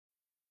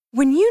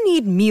When you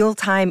need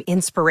mealtime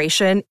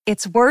inspiration,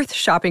 it's worth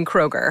shopping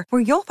Kroger,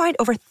 where you'll find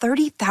over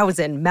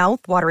 30,000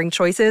 mouth-watering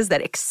choices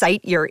that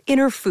excite your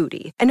inner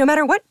foodie. And no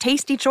matter what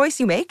tasty choice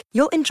you make,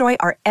 you'll enjoy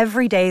our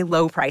everyday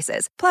low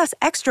prices, plus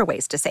extra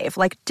ways to save,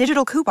 like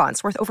digital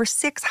coupons worth over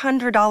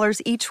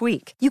 $600 each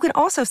week. You can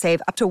also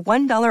save up to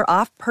 $1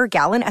 off per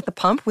gallon at the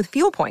pump with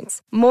fuel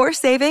points. More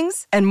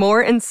savings and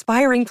more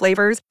inspiring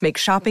flavors make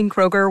shopping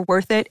Kroger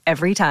worth it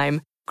every time.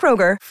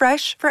 Kroger,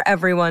 fresh for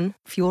everyone.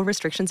 Fuel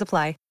restrictions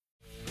apply.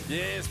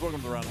 Yes,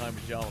 welcome to Run Home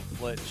with Joel and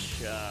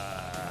Fletch.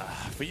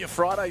 For your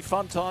Friday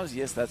fun times,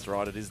 yes, that's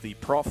right. It is the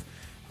Prof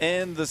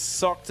and the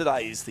Sok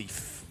today. Is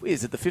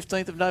it the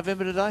 15th of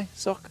November today,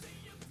 Sok?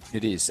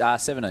 It is.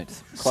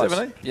 17th. Close.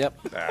 17th? Yep.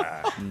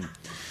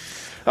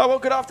 Oh, well,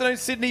 good afternoon,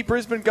 Sydney,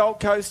 Brisbane, Gold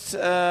Coast,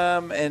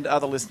 and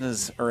other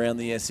listeners around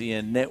the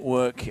SEN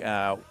network.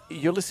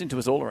 You're listening to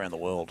us all around the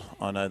world.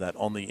 I know that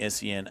on the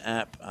SEN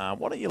app.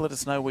 Why don't you let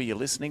us know where you're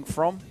listening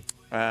from?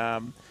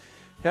 How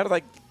do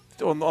they...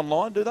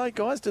 Online, do they,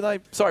 guys?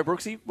 Sorry,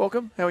 Brooksy,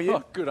 welcome. How are you?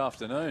 Oh, good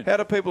afternoon. How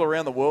do people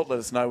around the world let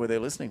us know where they're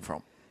listening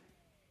from?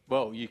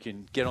 Well, you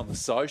can get on the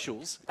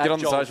socials. Get on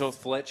the socials.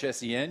 Fletch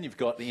SEN. You've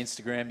got the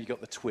Instagram, you've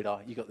got the Twitter,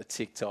 you've got the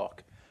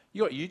TikTok.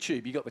 You've got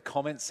YouTube, you've got the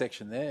comments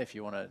section there if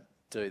you want to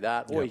do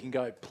that. Or you can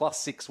go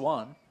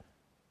 +61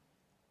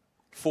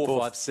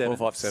 457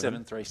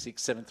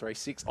 736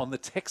 736 on the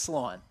text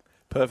line.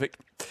 Perfect.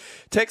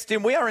 Text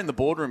in. We are in the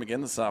boardroom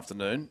again this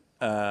afternoon.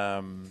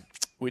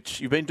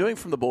 Which you've been doing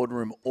from the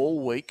boardroom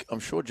all week.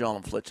 I'm sure Joel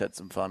and Fletch had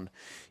some fun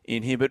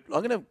in here, but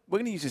we're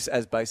gonna use this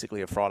as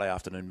basically a Friday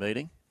afternoon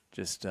meeting.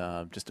 Just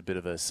a bit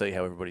of a see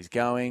how everybody's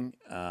going.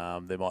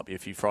 There might be a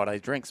few Friday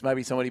drinks.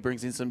 Maybe somebody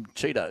brings in some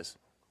Cheetos,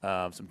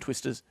 some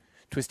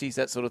twisties,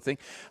 that sort of thing.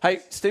 Hey,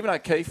 Stephen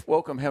O'Keefe,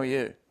 welcome. How are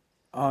you?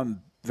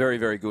 I'm very,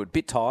 very good.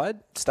 Bit tired.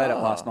 Stayed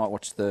up last night,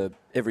 watched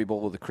every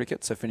ball of the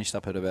cricket, so finished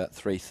up at about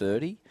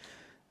 3:30.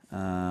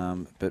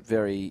 But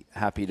very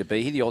happy to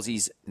be here. The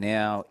Aussies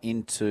now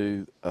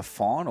into a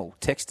final.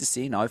 Text us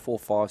in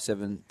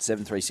 0457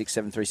 736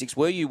 736.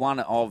 Were you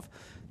one of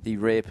the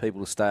rare people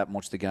to stay up and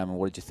watch the game, and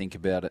what did you think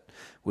about it?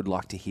 Would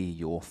like to hear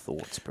your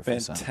thoughts,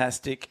 Professor.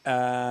 Fantastic.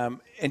 And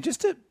just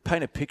to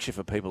paint a picture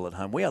for people at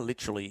home, we are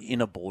literally in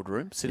a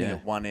boardroom. Sitting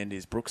at one end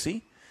is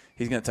Brooksy.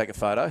 He's going to take a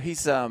photo.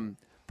 He's in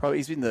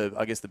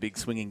the big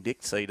swinging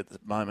dick seat at the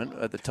moment,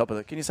 at the top of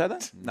the... Can you say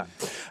that? No.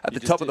 At the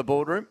top of the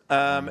boardroom.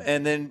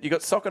 And then you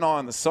got Sok and I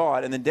on the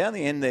side, and then down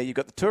the end there you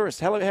got the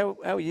tourist. Hello,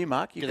 how are you,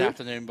 Mark? You good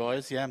afternoon,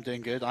 boys. Yeah, I'm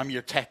doing good. I'm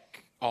your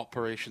tech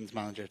operations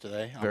manager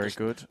today. I'm Very just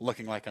good.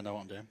 Looking like I know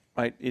what I'm doing.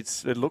 Mate,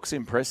 it looks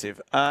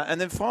impressive. And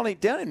then finally,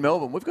 down in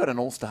Melbourne, we've got an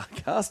all-star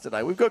cast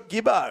today. We've got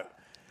Gibbo.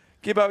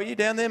 Gibbo, are you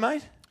down there,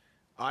 mate?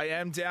 I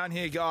am down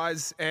here,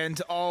 guys,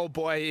 and oh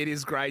boy, it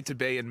is great to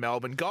be in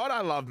Melbourne. God,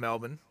 I love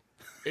Melbourne.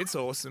 It's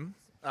awesome.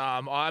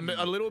 I'm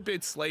a little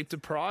bit sleep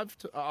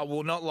deprived. I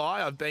will not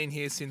lie. I've been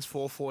here since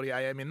 4:40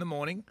 a.m. in the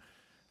morning.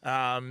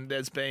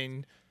 There's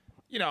been,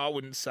 I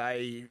wouldn't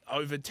say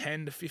over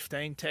 10 to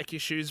 15 tech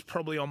issues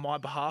probably on my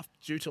behalf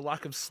due to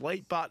lack of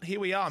sleep. But here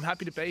we are. I'm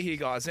happy to be here,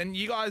 guys. And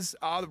you guys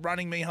are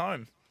running me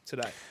home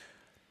today.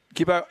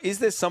 Gibbo, is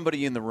there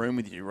somebody in the room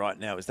with you right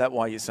now? Is that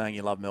why you're saying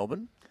you love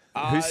Melbourne?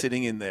 Who's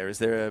sitting in there? Who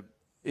is it?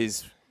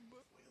 Is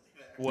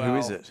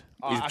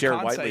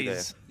Jared Waitley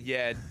there?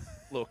 Yeah.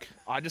 Look,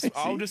 I'll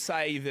just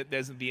say that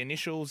the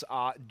initials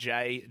are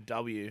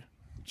JW.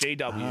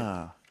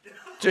 GW.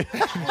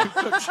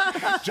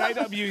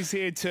 JW's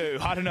here too.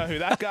 I don't know who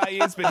that guy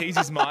is, but he's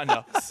his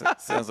minder.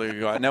 Sounds like a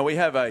guy. Now, we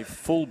have a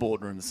full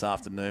boardroom this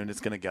afternoon. It's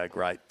going to go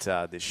great,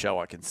 this show.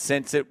 I can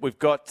sense it. We've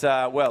got,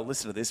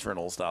 listen to this for an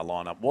all-star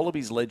lineup.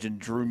 Wallabies legend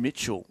Drew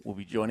Mitchell will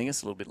be joining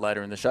us a little bit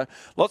later in the show.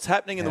 Lots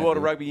happening in the world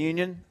of rugby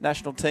union.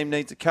 National team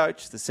needs a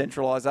coach. The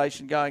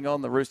centralisation going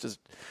on. The Roosters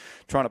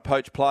trying to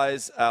poach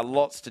players.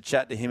 Lots to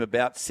chat to him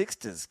about.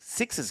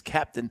 Sixers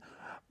captain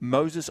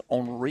Moses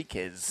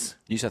Enriquez.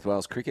 New South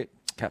Wales cricket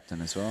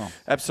captain as well.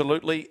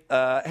 Absolutely.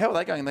 How are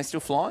they going? Are they still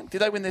flying? Did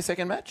they win their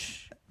second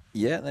match?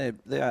 Yeah,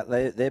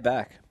 they're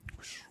back.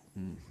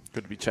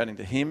 Good to be chatting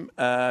to him.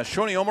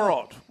 Sean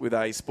Ormerod with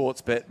a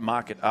sports bet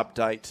market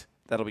update.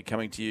 That'll be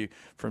coming to you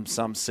from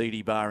some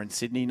seedy bar in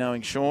Sydney.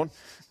 Knowing Sean,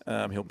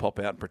 he'll pop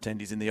out and pretend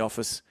he's in the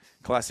office.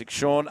 Classic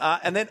Sean.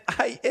 And then,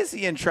 hey,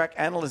 SEN track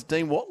analyst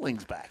Dean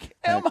Watling's back.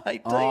 Our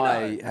mate Dino.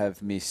 I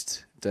have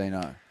missed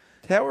Dino.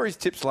 How were his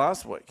tips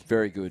last week?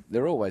 Very good.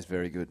 They're always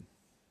very good.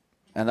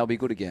 And they'll be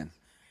good again.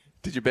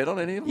 Did you bet on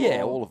any of them?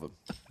 Yeah, all of them.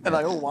 And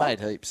they all won? Made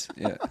heaps,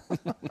 yeah.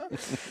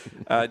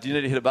 Do you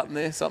need to hit a button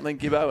there, something,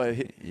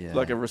 Gibbo?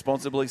 Like a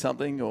responsibly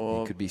something? Or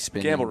you could be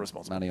spending gamble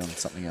responsibly. money on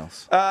something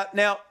else.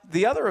 Now,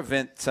 the other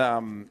event,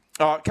 a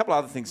couple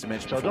of other things to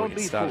mention so before we get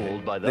get started. So don't be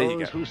fooled by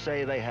those who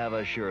say they have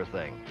a sure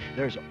thing.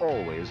 There's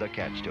always a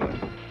catch to it.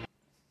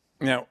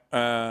 Now,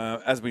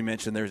 as we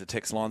mentioned, there is a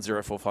text line,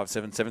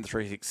 0457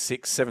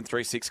 736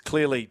 736.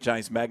 Clearly,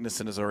 James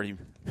Magnuson has already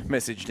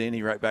messaged in.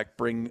 He wrote back,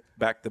 bring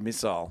back the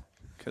missile.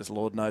 Because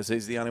Lord knows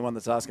he's the only one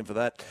that's asking for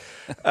that.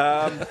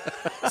 A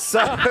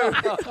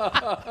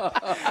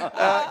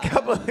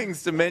couple of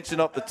things to mention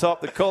off the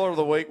top. The caller of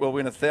the week will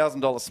win a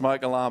 $1,000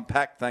 smoke alarm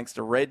pack thanks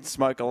to Red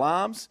Smoke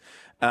Alarms.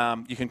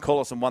 You can call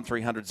us on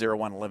 1300 01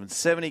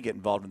 1170. Get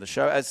involved in the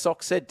show. As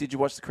Sok said, did you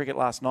watch the cricket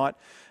last night?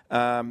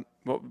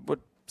 What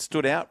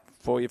stood out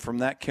for you from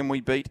that? Can we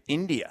beat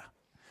India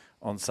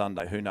on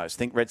Sunday? Who knows?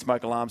 Think Red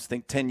Smoke Alarms.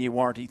 Think 10-year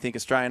warranty. Think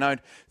Australian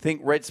owned.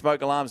 Think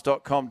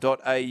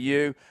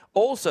redsmokealarms.com.au.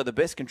 Also, the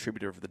best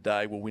contributor of the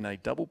day will win a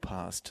double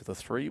pass to the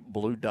Three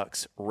Blue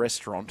Ducks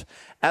restaurant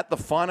at the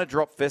Finer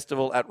Drop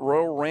Festival at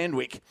Royal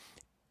Randwick,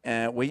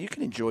 where you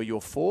can enjoy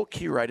your 4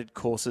 curated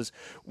courses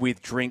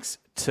with drinks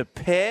to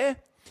pair.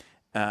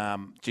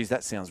 Geez,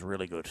 that sounds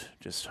really good.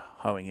 Just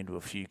hoeing into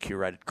a few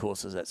curated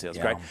courses. That sounds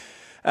great.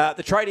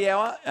 The Tradie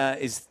Hour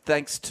is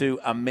thanks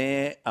to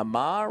Amare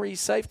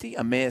Safety,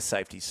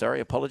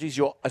 apologies,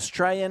 your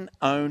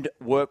Australian-owned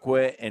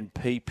workwear and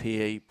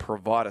PPE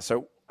provider.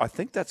 So I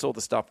think that's all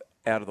the stuff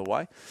out of the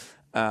way.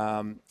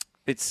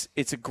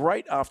 It's a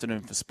great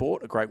afternoon for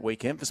sport, a great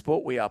weekend for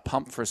sport. We are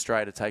pumped for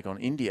Australia to take on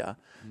India,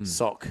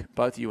 Sok,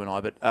 both you and I.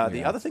 But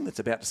the other thing that's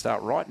about to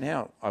start right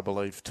now, I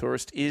believe,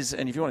 Tourist, is,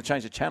 and if you want to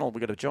change the channel,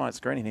 we've got a giant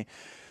screen in here,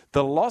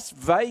 the Las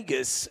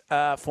Vegas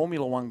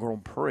Formula One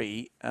Grand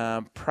Prix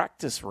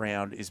practice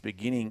round is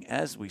beginning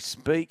as we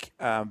speak.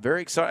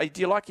 Very excited.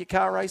 Do you like your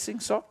car racing,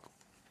 Sok?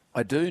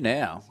 I do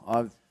now.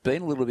 I've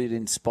been a little bit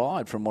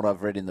inspired from what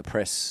I've read in the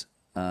press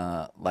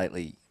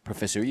lately.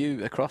 Professor, are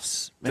you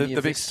across the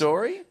big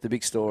story? The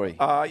big story.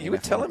 You were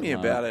telling me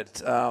about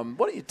it. Why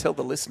don't you tell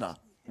the listener?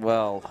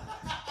 Well,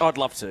 I'd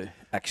love to,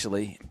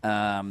 actually.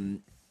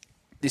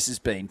 This has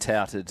been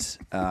touted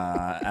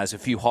as a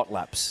few hot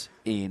laps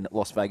in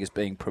Las Vegas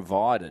being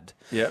provided.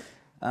 Yep.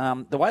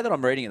 The way that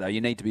I'm reading it, though,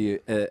 you need to be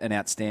an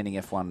outstanding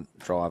F1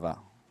 driver.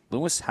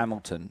 Lewis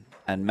Hamilton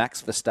and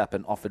Max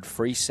Verstappen offered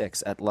free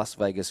sex at Las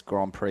Vegas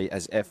Grand Prix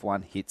as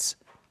F1 hits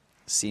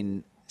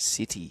Sin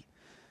City.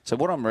 So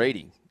what I'm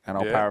reading, and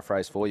I'll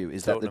paraphrase for you,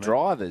 is that the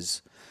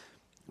drivers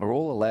are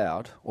all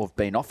allowed or have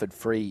been offered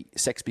free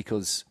sex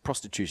because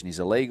prostitution is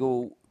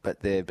illegal,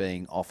 but they're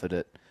being offered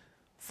it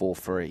for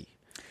free.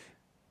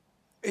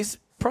 Is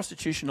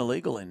prostitution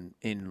illegal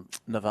in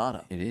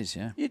Nevada? It is,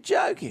 yeah. You're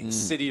joking.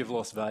 City of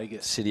Las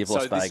Vegas. City of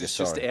Las Vegas, this is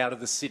just out of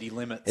the city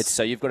limits.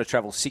 So you've got to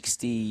travel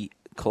 60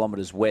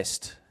 kilometres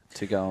west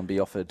to go and be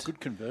offered. Good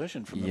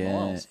conversion from the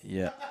miles.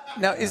 Yeah.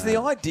 Now, is the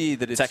idea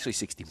that it's actually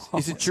 60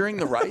 miles? Is it during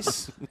the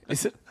race?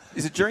 Is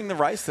it during the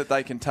race that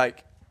they can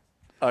take,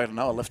 I don't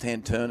know, a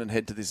left-hand turn and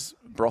head to this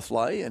brothel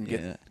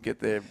and get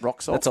their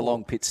rocks off? That's a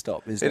long pit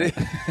stop, isn't it?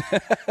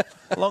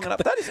 Long enough.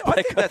 That is. I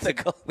think that's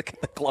look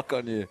at the clock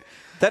on you.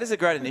 That is a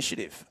great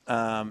initiative,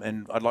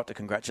 and I'd like to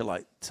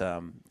congratulate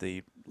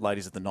the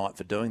ladies of the night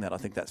for doing that. I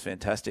think that's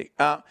fantastic.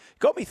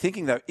 Got me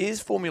thinking, though,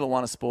 is Formula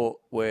One a sport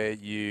where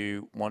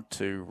you want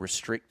to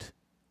restrict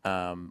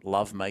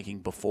love-making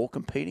before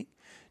competing?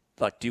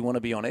 Like, do you want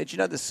to be on edge? You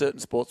know, there's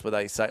certain sports where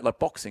they say, like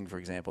boxing, for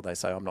example, they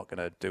say, I'm not going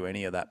to do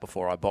any of that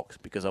before I box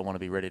because I want to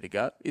be ready to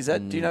go. Is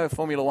that, do you know,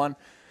 Formula One,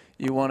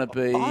 you want to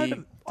be,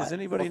 does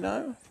anybody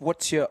know?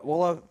 What's your,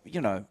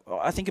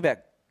 I think about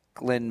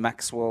Glenn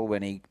Maxwell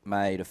when he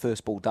made a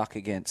first ball duck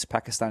against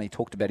Pakistan. He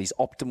talked about his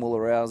optimal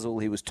arousal.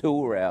 He was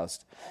too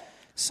aroused.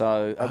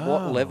 So at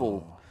what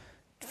level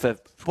for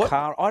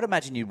car, I'd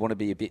imagine you'd want to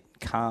be a bit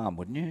calm,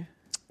 wouldn't you?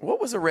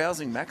 What was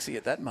arousing Maxie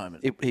at that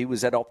moment? He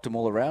was at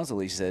optimal arousal,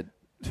 he said.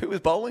 Who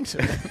was bowling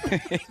to him?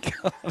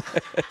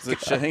 Was it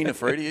Shaheen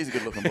Afridi? He's a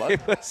good-looking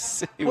bloke.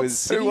 Who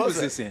was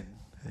this in?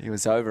 He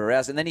was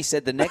over-aroused. And then he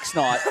said the next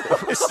night...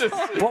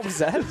 what was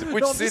that?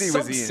 Which city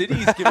was he in? Some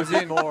cities give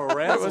us more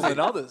arousal than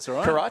others,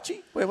 right?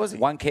 Karachi? Where was he?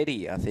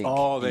 Wanketi, I think.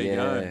 Oh, there you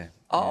go.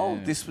 Oh,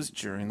 this was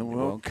during the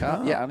World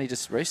Cup. Yeah, only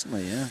just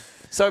recently, yeah.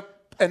 So,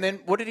 and then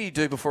what did he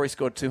do before he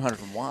scored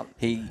 201?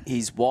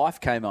 His wife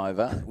came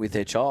over with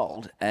her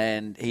child,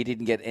 and he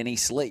didn't get any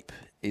sleep,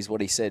 is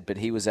what he said. But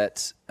he was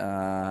at...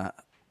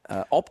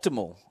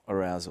 optimal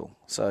arousal.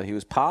 So he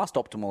was past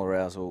optimal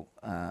arousal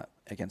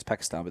against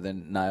Pakistan, but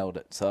then nailed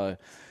it. So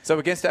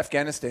against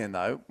Afghanistan,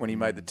 though, when he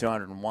made the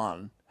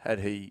 201,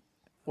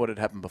 what had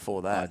happened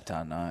before that? I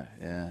don't know.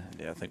 Yeah,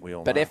 I think we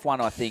all know. But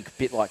F1, I think, a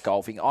bit like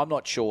golfing, I'm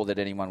not sure that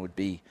anyone would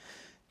be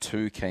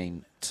too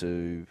keen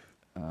to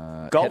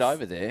head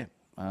over there.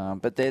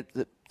 But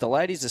the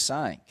ladies are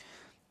saying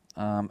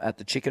at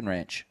the Chicken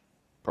Ranch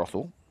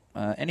brothel,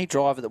 any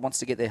driver that wants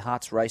to get their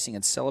hearts racing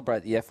and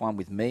celebrate the F1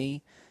 with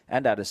me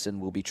and Addison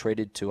will be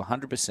treated to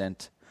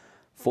 100%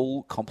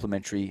 full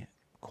complimentary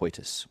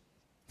coitus.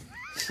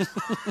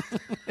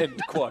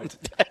 End quote.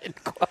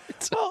 End quote.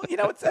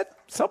 Well, it's at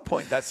some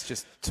point that's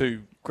just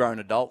two grown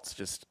adults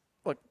just,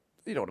 like,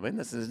 you know what I mean?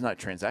 There's no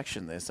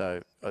transaction there,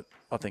 so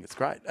I think it's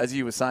great. As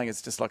you were saying,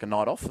 it's just like a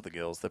night off for the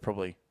girls. They're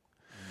probably...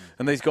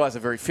 And these guys are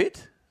very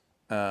fit,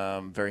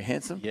 very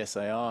handsome. Yes,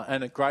 they are.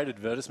 And a great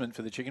advertisement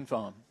for the chicken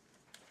farm.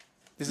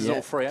 This is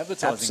all free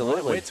advertising.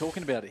 Absolutely. Right? We're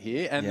talking about it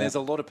here, and there's a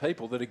lot of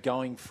people that are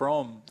going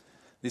from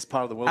this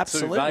part of the world to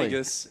Absolutely.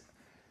 Vegas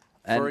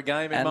for a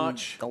game in and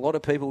March. A lot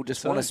of people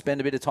just want to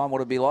spend a bit of time what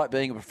it'd be like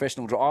being a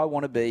professional driver. I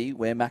want to be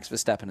where Max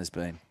Verstappen has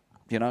been,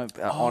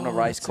 on a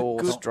race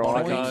course,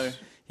 driving. Monaco.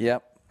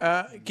 Yep.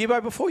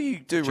 Gibbo, before you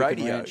do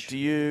radio, ranch.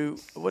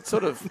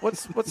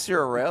 what's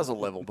your arousal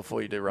level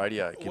before you do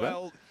radio, Gibbo?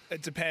 Well,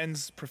 it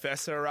depends,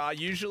 Professor.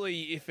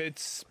 Usually, if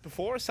it's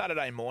before a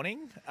Saturday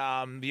morning,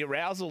 the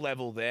arousal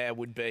level there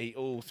would be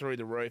all through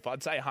the roof.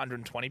 I'd say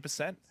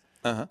 120%.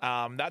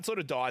 That sort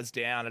of dies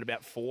down at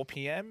about 4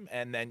 p.m.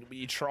 and then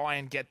you try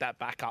and get that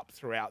back up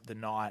throughout the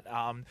night.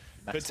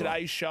 For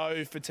today's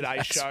show,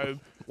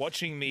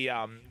 watching the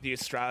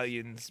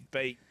Australians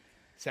beat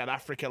South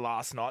Africa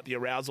last night, the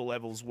arousal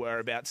levels were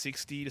about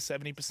 60 to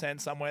 70%,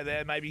 somewhere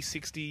there, maybe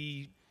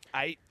 68%.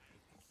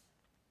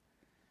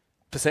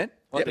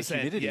 Like the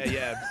humidity.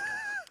 Yeah.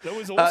 That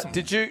was awesome.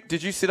 Did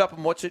you sit up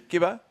and watch it,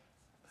 Gibbo?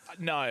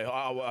 No,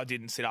 I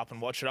didn't sit up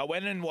and watch it. I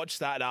went and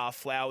watched that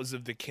Flowers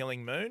of the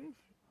Killing Moon.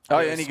 Oh,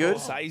 yeah, any good?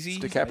 Scorsese.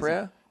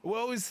 DiCaprio?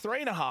 Well, it was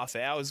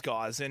 3.5 hours,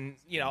 guys, and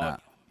I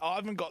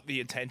haven't got the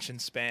attention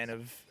span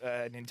of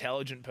an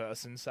intelligent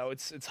person, so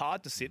it's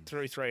hard to sit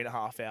through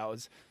 3.5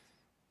 hours.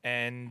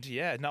 And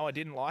I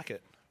didn't like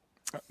it.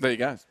 There you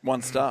go,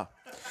 1 star.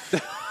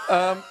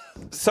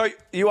 So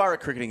you are a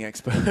cricketing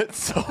expert,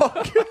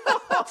 Sok.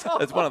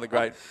 It's one of the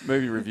great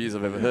movie reviews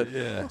I've ever heard.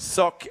 Yeah.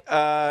 Sok,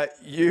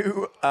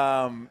 you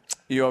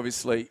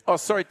obviously. Oh,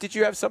 sorry. Did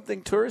you have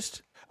something,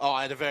 tourist? Oh,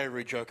 I had a very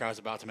rude joke I was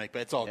about to make,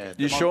 but it's all good.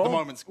 You sure? The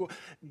moment's.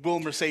 Will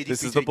Mercedes?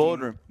 This is the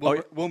boardroom.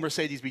 Will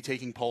Mercedes be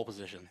taking pole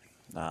position?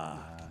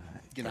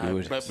 Good.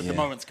 But the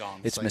moment's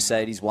gone. It's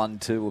Mercedes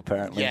 1-2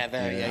 apparently.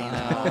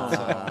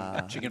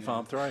 Chicken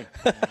Farm 3.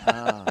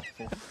 But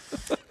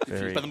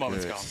the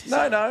moment's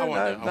gone. No,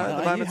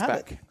 the moment's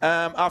back.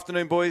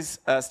 Afternoon, boys.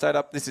 Stayed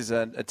up. This is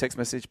a text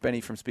message.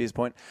 Benny from Spears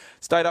Point.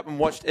 Stayed up and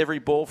watched every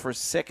ball for a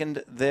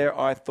second there.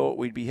 I thought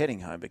we'd be heading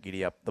home, but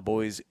giddy up. The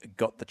boys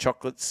got the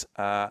chocolates.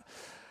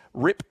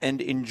 Rip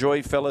and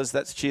enjoy, fellas.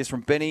 That's cheers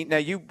from Benny. Now,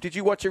 did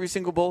you watch every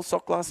single ball,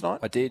 Sok, last night?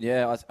 I did,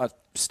 yeah. I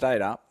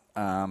stayed up.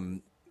 I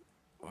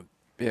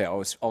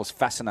was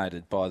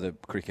fascinated by the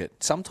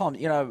cricket. Sometimes,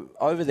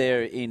 over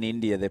there in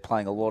India, they're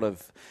playing a lot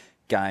of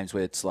games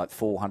where it's like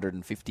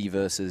 450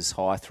 versus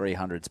high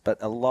 300s. But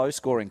a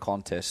low-scoring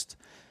contest,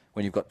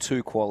 when you've got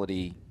two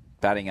quality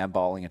batting and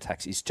bowling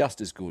attacks, is just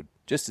as good,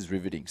 just as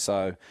riveting.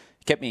 So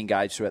it kept me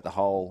engaged throughout the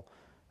whole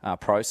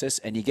process,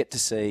 and you get to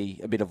see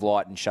a bit of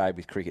light and shade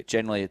with cricket.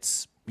 Generally,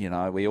 it's,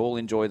 we all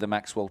enjoy the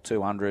Maxwell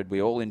 200.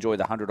 We all enjoy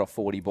the 100 off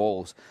 40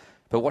 balls.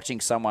 But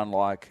watching someone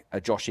like a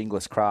Josh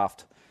Inglis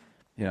craft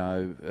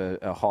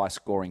a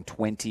high-scoring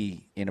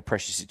 20 in a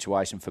pressure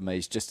situation for me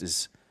is just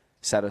as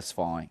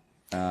satisfying.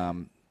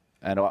 And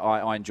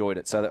I enjoyed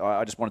it. So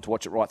I just wanted to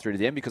watch it right through to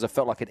the end because I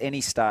felt like at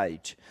any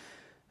stage,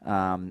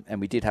 and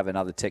we did have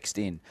another text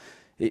in,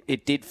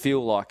 it did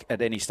feel like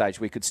at any stage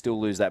we could still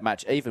lose that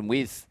match. Even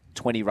with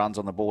 20 runs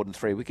on the board and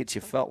 3 wickets,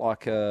 you felt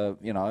like, there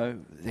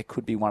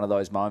could be one of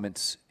those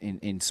moments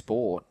in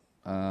sport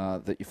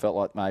that you felt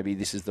like maybe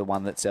this is the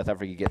one that South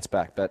Africa gets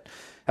back. But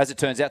as it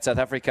turns out, South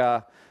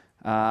Africa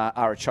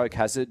are a choke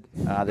hazard.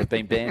 They've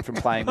been banned from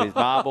playing with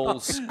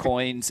marbles,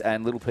 coins,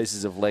 and little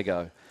pieces of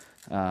Lego,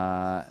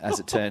 as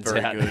it turns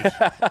out. Very good.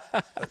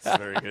 That's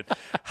very good.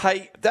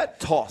 Hey, that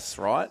toss,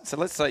 right? So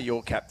let's say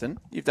you're captain.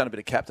 You've done a bit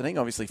of captaining,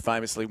 obviously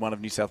famously one of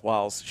New South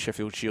Wales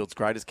Sheffield Shield's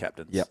greatest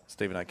captains,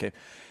 Stephen O'Keefe.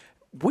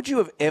 Would you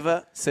have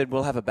ever said,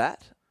 we'll have a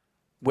bat?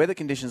 Weather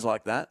conditions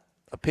like that,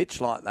 a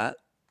pitch like that?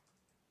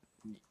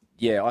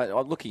 Yeah,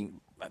 I'm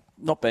looking...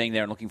 Not being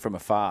there and looking from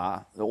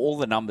afar, all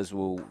the numbers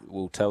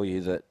will tell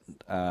you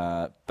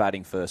that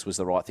batting first was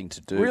the right thing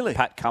to do. Really?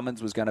 Pat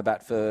Cummins was going to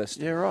bat first.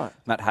 Yeah, right.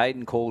 Matt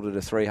Hayden called it a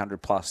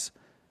 300-plus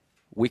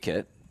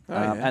wicket.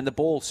 And the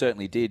ball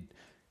certainly did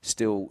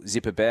still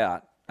zip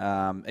about,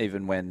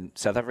 even when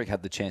South Africa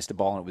had the chance to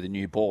bowl on it with a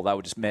new ball. They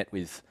were just met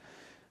with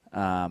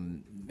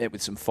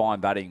some fine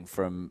batting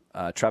from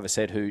Travis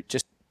Head, who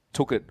just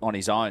took it on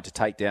his own to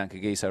take down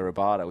Kagiso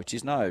Rabada, which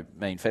is no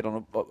mean feat.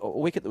 On a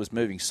wicket that was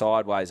moving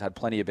sideways, had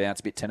plenty of bounce,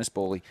 a bit tennis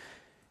bally.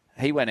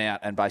 He went out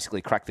and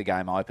basically cracked the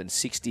game open.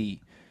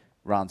 60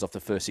 runs off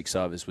the first 6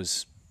 overs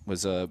was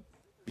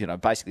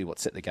basically what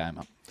set the game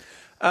up.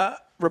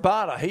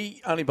 Rabada,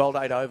 he only bowled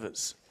 8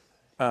 overs.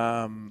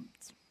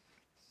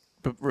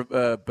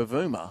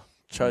 Bavuma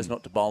chose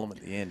not to bowl him at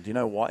the end. Do you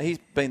know why? He's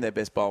been their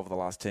best bowler for the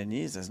last 10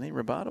 years, hasn't he,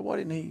 Rabada? Why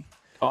didn't he...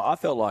 I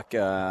felt like,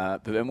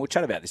 and we'll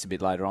chat about this a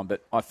bit later on,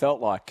 but I felt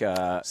like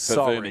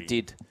Bavuma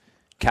did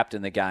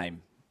captain the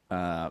game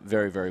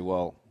very, very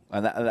well.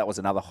 And that was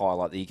another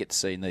highlight that you get to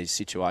see in these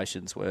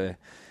situations where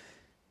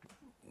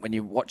when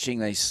you're watching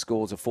these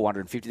scores of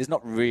 450, there's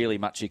not really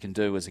much you can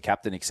do as a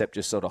captain except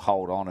just sort of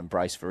hold on and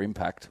brace for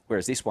impact.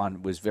 Whereas this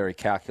one was very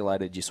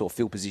calculated. You saw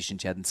field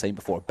positions you hadn't seen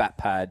before, a bat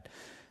pad,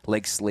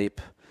 leg slip,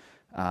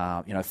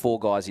 4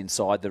 guys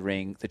inside the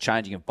ring, the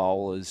changing of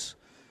bowlers.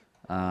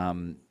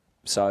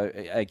 So,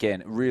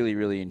 again, really,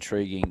 really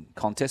intriguing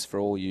contest for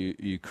all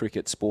you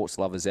cricket sports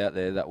lovers out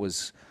there. That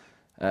was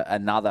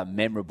another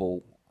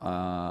memorable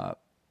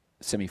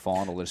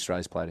semi-final that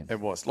Australia's played in. It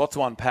was. Lots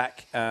to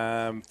unpack.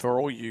 For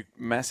all you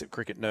massive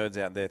cricket nerds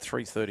out there,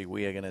 3:30,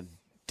 we are going to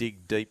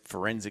dig deep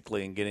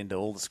forensically and get into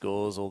all the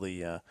scores, all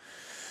the,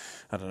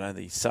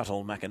 the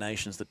subtle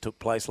machinations that took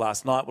place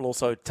last night. We'll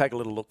also take a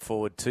little look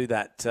forward to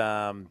that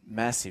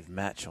massive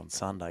match on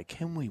Sunday.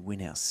 Can we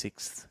win our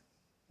 6th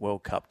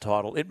World Cup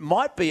title? It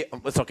might be.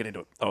 Let's not get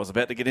into it. I was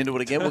about to get into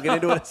it again. We'll get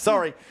into it.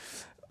 Sorry.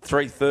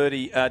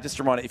 3:30. Just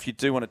a reminder, if you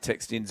do want to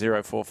text in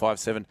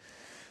 0457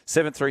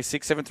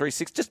 736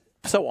 736, just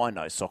so I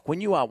know, Sok,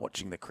 when you are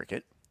watching the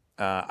cricket,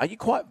 are you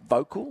quite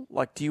vocal?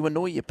 Like, do you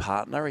annoy your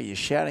partner? Are you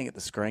shouting at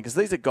the screen? Because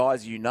these are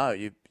guys you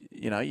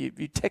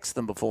text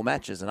them before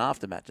matches and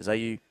after matches. Do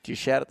you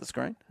shout at the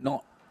screen?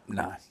 No,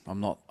 I'm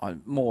not.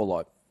 I'm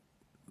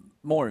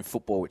more in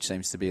football, which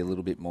seems to be a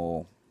little bit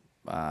more,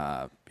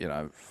 high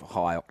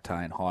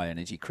octane, high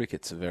energy.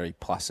 Cricket's a very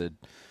placid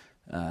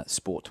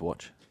sport to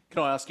watch.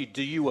 Can I ask you,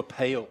 do you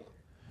appeal?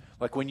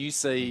 Like when you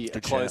see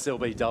a close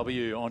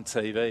LBW on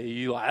TV, are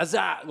you like, is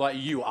that like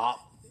you up?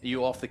 Are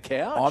you off the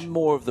couch? I'm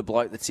more of the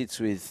bloke that sits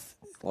with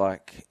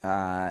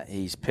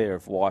his pair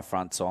of Y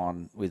fronts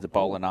on with a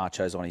bowl of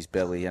nachos on his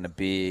belly and a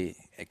beer,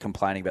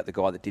 complaining about the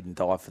guy that didn't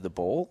dive for the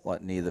ball,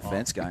 like near the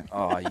fence, going,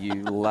 "Oh,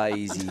 you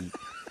lazy!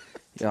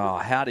 Oh,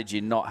 how did you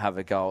not have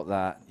a go at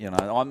that?"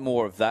 I'm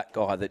more of that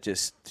guy that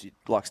just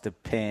likes to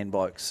pan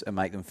blokes and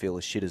make them feel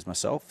as shit as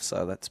myself.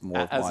 So that's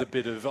more as a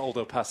bit of Old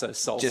El Paso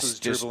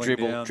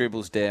salsa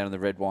dribbles down and the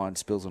red wine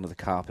spills onto the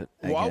carpet.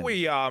 While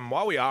we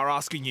are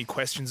asking you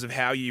questions of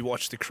how you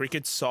watch the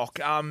cricket, Sok,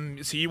 so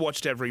you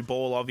watched every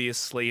ball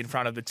obviously in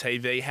front of the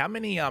TV. How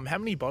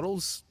many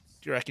bottles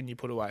do you reckon you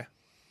put away?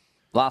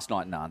 Last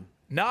night, none.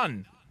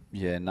 None.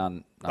 Yeah,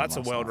 none. That's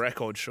a world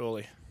record,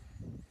 surely.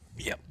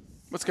 Yep.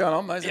 What's going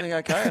on, mate? Is anything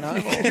okay at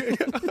home?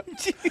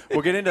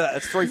 We'll get into that.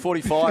 It's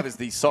 3:45 is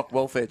the Sok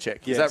welfare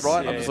check. Is that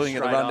right? Yeah, I'm just looking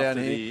at the rundown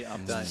here.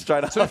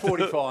 Straight after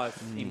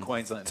 2:45 in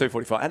Queensland.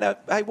 2:45. And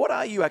hey, what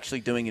are you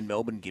actually doing in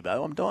Melbourne,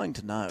 Gibbo? I'm dying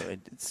to know.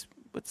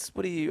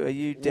 What are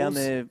you down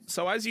there?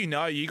 So as you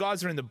know, you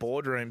guys are in the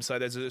boardroom, so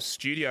there's a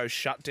studio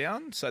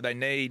shutdown, so they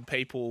need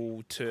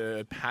people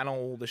to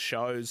panel the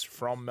shows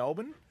from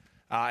Melbourne,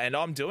 and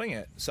I'm doing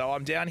it. So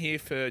I'm down here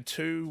for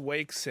 2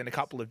 weeks and a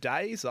couple of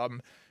days.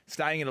 I'm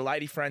staying at a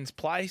lady friend's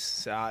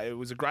place. It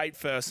was a great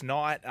first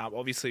night.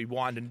 Obviously,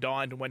 wined and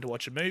dined and went to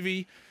watch a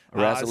movie.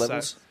 Arousal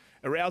levels?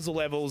 Arousal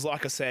levels,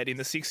 like I said, in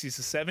the 60s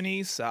to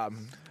 70s.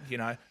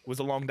 It was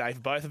a long day for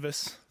both of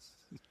us.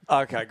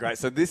 Okay, great.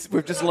 So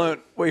we've just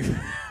learned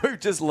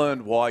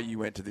why you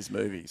went to this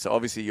movie. So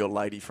obviously your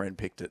lady friend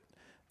picked it,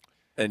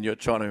 and you're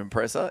trying to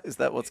impress her. Is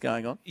that what's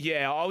going on?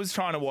 Yeah, I was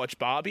trying to watch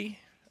Barbie.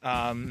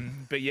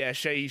 But yeah,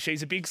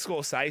 she's a big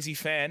Scorsese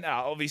fan.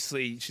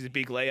 Obviously, she's a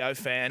big Leo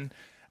fan.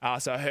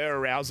 So her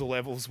arousal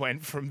levels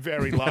went from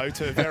very low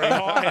to very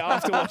high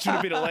after watching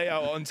a bit of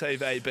Leo on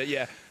TV. But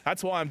yeah,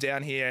 that's why I'm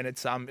down here, and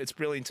it's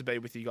brilliant to be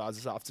with you guys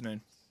this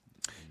afternoon.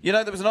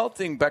 There was an old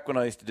thing back when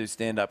I used to do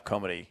stand-up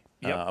comedy.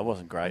 Yep. I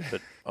wasn't great, but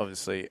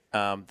obviously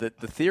the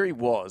theory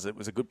was it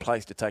was a good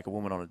place to take a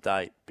woman on a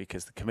date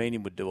because the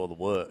comedian would do all the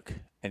work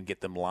and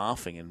get them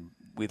laughing, and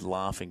with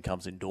laughing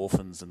comes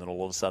endorphins and then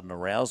all of a sudden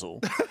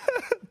arousal.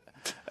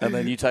 And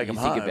then you take them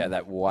home. You think about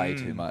that way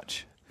too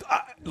much.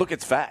 Look,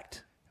 it's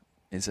fact.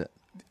 Is it?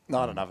 No,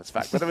 I don't know if it's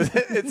fact, but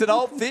it's an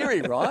old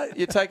theory, right?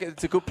 It's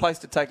a good place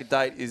to take a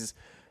date is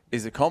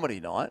a comedy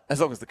night,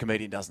 as long as the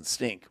comedian doesn't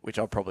stink, which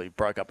I probably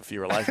broke up a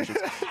few relationships.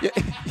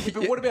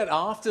 But what about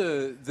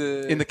after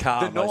in the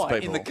car? Most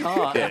people in the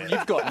car, and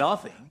you've got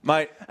nothing,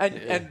 mate.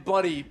 And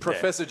bloody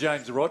Professor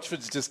James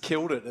Rochford's just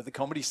killed it at the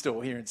Comedy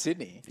Store here in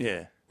Sydney.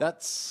 Yeah,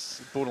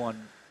 that's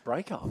borderline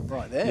breakup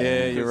right there.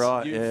 Yeah, you're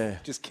right.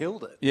 You've just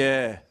killed it.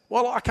 Yeah.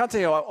 Well, I can't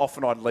tell you how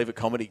often I'd leave a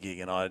comedy gig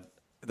and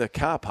the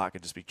car park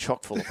would just be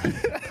chock full of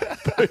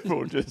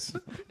people just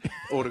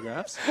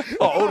autographs.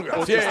 Oh,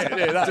 autographs.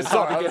 Yeah. Just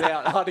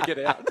hard to get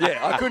out.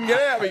 Yeah, I couldn't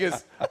get out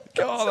because,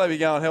 God, they'd be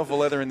going hell for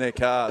leather in their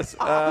cars. Dirty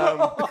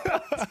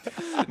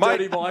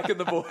Mike and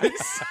the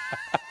boys.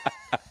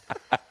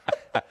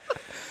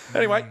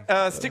 Anyway,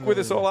 stick with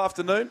us all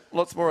afternoon.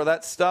 Lots more of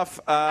that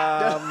stuff.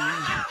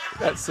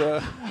 That's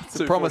a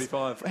promise.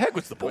 How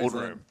good's the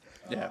boardroom?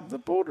 Yeah, the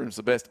boardroom's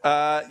the best.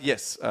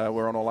 Yes,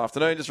 we're on all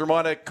afternoon. Just a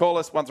reminder, call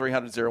us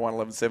 1300 01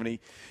 1170.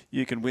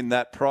 You can win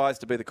that prize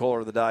to be the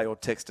caller of the day, or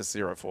text us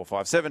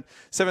 0457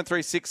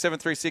 736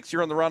 736.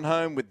 You're on the run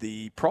home with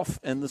the Prof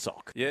and the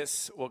Sok.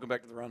 Yes, welcome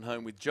back to the run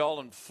home with Joel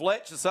and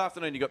Fletch. This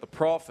afternoon you got the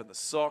Prof and the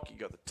Sok, you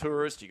got the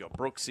Tourist, you got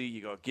Brooksy,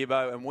 you got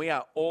Gibbo, and we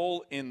are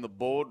all in the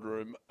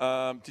boardroom.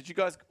 Did you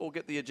guys all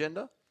get the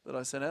agenda that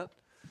I sent out?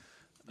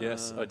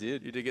 Yes, I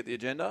did. You did get the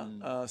agenda?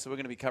 So we're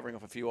going to be covering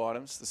off a few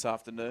items this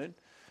afternoon.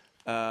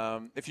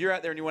 If you're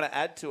out there and you want to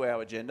add to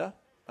our agenda,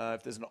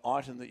 if there's an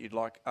item that you'd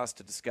like us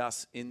to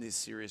discuss in this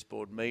serious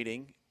board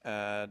meeting,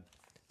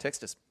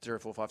 text us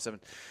 0457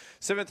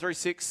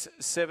 736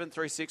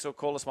 736 or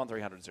call us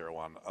 1300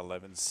 01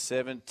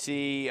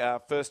 1170.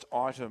 First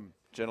item,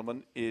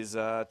 gentlemen, is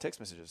text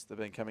messages. They've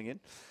been coming in.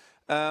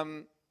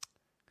 My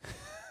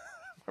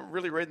I'm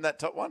really reading that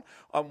top one.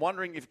 I'm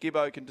wondering if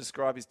Gibbo can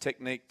describe his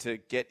technique to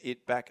get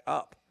it back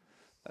up.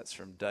 That's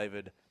from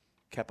David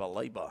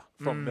Kapalaba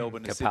from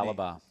Melbourne to Sydney.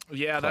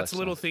 Yeah, that's a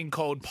little thing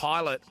called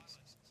Pilot.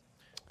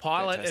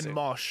 Fantastic. And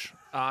Mosh.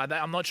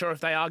 I'm not sure if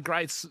they are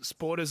great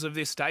supporters of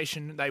this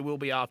station. They will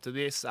be after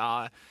this.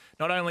 Not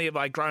only have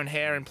I grown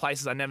hair in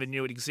places I never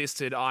knew it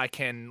existed, I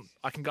can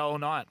go all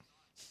night.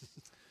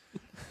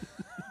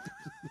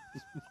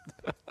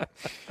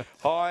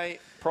 Hi,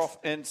 Prof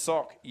and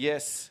Sok.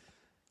 Yes,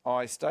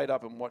 I stayed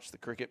up and watched the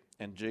cricket,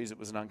 and geez, it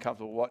was an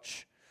uncomfortable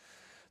watch.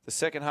 The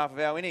second half of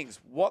our innings.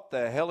 What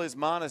the hell is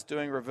Marnus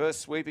doing reverse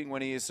sweeping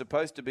when he is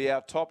supposed to be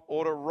our top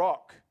order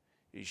rock?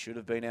 He should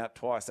have been out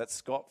twice. That's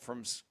Scott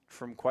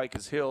from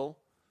Quakers Hill.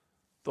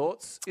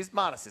 Thoughts?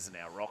 Marnus isn't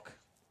our rock.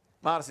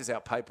 Marnus is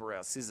our paper,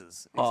 our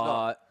scissors. He's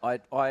not.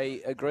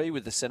 I agree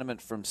with the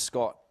sentiment from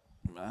Scott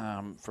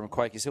from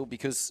Quakers Hill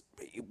because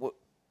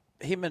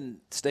him and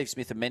Steve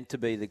Smith are meant to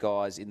be the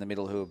guys in the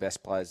middle who are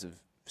best players of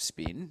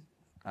spin.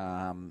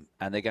 And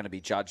they're going to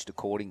be judged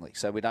accordingly.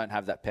 So we don't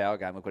have that power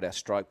game. We've got our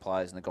stroke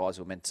players and the guys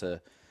who are meant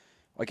to,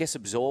 I guess,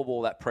 absorb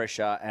all that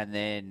pressure and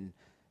then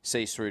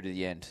see us through to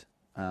the end.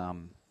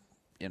 And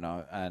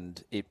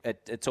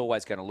it's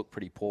always going to look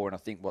pretty poor. And I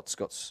think what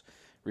Scott's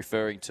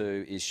referring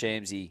to is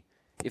Shamsy,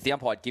 if the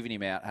umpire had given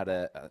him out, had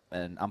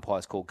an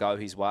umpire's call go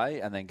his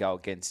way and then go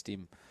against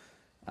him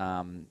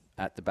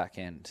at the back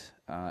end.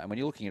 And when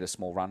you're looking at a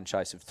small run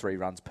chase of 3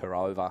 runs per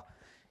over,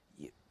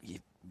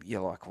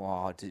 you're like,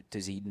 wow,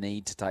 does he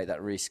need to take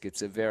that risk?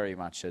 It's very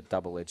much a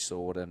double-edged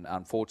sword, and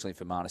unfortunately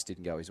for Marnus,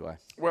 didn't go his way.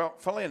 Well,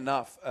 funnily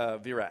enough,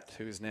 Virat,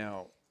 who is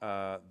now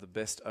the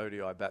best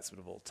ODI batsman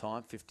of all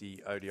time,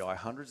 50 ODI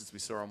hundreds, as we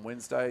saw on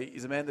Wednesday,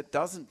 is a man that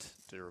doesn't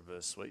do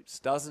reverse sweeps,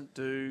 doesn't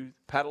do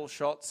paddle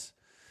shots,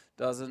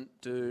 doesn't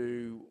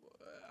do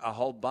a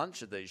whole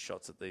bunch of these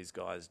shots that these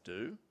guys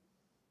do.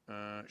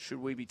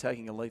 Should we be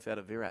taking a leaf out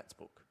of Virat's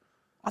book?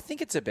 I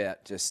think it's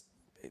about just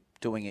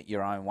doing it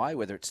your own way,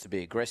 whether it's to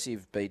be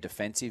aggressive, be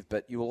defensive,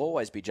 but you will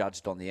always be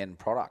judged on the end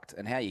product,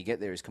 and how you get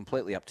there is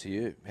completely up to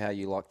you, how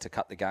you like to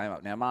cut the game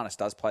up. Now, Marnus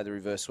does play the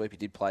reverse sweep. He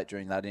did play it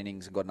during that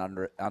innings and got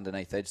an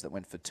underneath edge that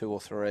went for 2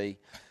 or 3.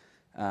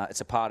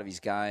 It's a part of his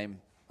game.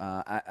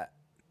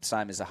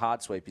 Same as a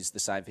hard sweep is the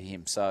same for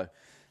him. So,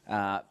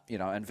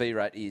 and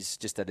Virat is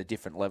just at a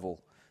different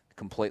level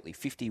completely.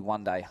 50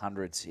 one-day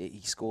hundreds.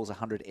 He scores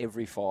 100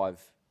 every 5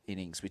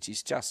 innings, which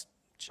is just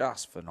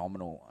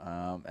phenomenal,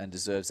 and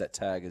deserves that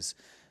tag as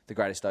the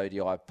greatest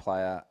ODI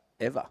player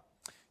ever.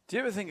 Do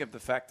you ever think of the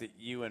fact that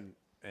you and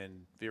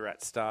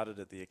Virat started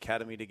at the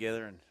academy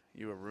together and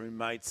you were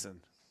roommates and,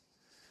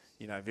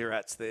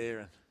 Virat's there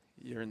and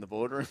you're in the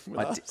boardroom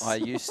with us? I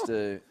used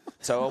to.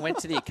 So I went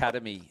to the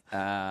academy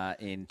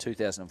in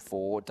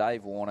 2004.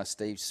 Dave Warner,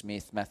 Steve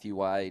Smith, Matthew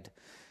Wade,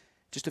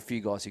 just a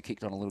few guys who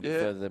kicked on a little bit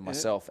further than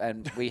myself.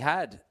 And we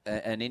had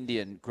an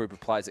Indian group of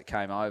players that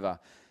came over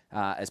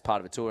as part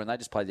of a tour, and they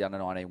just played the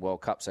Under-19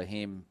 World Cup. So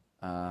him,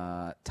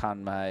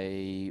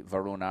 Tanmay,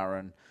 Varun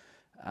Aaron,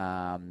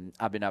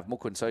 Abhinav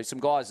Mukund. So some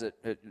guys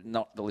that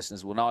not the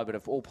listeners will know, but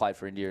have all played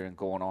for India and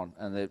gone on.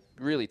 And they're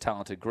a really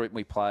talented group.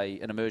 We play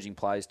an emerging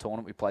players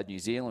tournament. We played New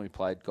Zealand. We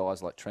played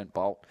guys like Trent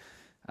Bolt.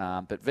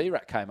 But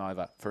Virat came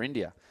over for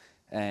India.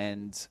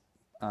 And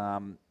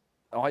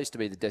I used to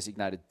be the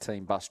designated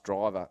team bus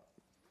driver,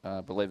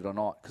 believe it or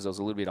not, because I was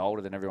a little bit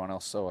older than everyone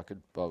else. So I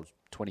was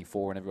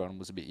 24 and everyone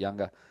was a bit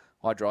younger.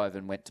 I drove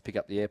and went to pick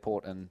up the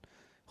airport, and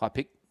I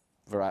picked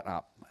Virat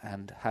up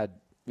and had,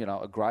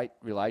 a great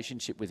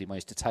relationship with him. I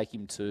used to take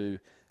him to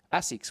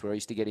ASICS, where I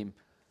used to get him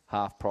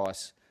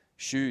half-price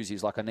shoes. He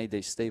was like, I need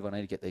these, Steve, I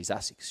need to get these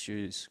ASICS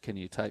shoes. Can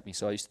you take me?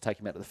 So I used to take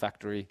him out to the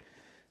factory,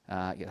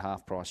 get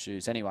half-price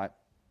shoes. Anyway,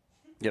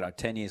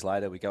 10 years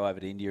later, we go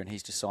over to India, and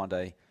he's just signed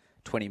a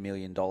 $20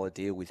 million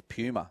deal with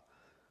Puma.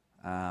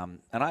 And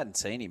I hadn't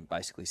seen him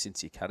basically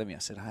since the academy. I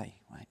said, hey,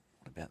 mate,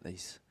 what about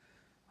these?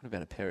 What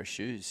about a pair of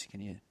shoes?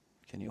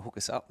 Can you hook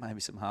us up, maybe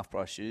some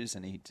half-price shoes?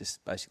 And he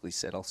just basically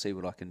said, I'll see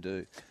what I can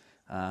do.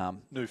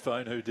 New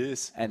phone, who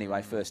dis?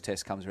 Anyway, first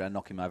test comes around,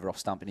 knock him over off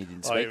stump, and he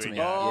didn't speak to me.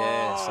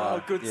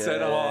 Good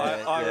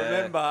setup. I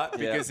remember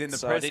because in the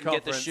press conference, I didn't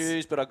get the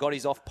shoes, but I got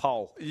his off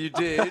pole. You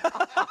did.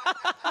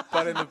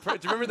 But do you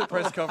remember in the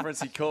press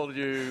conference he called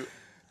you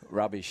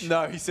rubbish?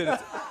 No, he said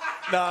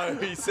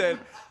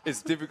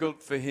it's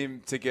difficult for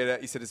him to get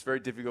out. He said it's very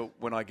difficult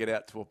when I get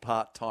out to a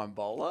part-time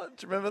bowler.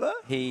 Do you remember that?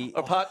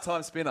 A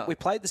part-time spinner. We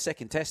played the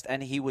second test,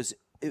 and he was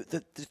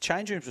the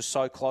change rooms were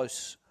so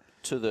close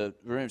to the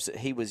rooms that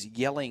he was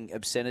yelling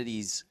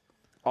obscenities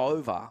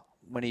over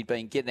when he'd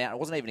been getting out. It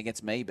wasn't even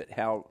against me, but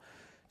how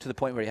to the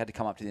point where he had to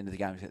come up to the end of the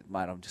game and say,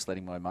 mate, I'm just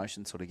letting my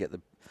emotions sort of get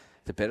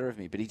the better of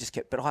me. But he just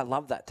kept. But I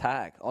love that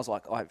tag. I was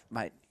like,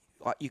 mate,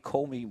 you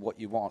call me what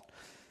you want.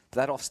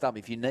 That off stump,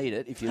 if you need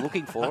it, if you're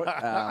looking for it,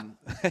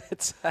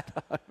 it's at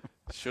home.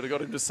 Should have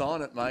got him to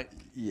sign it, mate.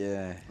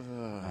 Yeah. I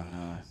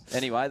know.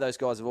 Anyway, those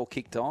guys have all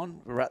kicked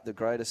on. We're at the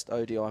greatest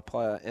ODI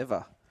player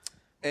ever.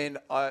 And,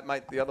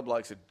 mate, the other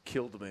blokes had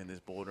killed me in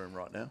this boardroom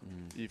right now.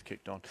 You've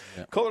kicked on.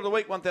 Yep. Caller of the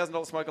week,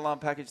 $1,000 smoke alarm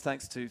package.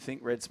 Thanks to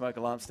Think Red Smoke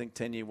Alarms. Think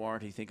 10-year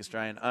warranty. Think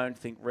Australian owned.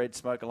 Think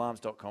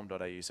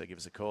redsmokealarms.com.au. So give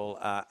us a call.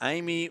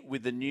 Amy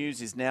with the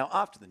news is now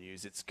after the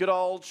news. It's good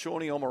old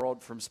Shawnee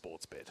Ormerod from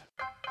Sportsbet.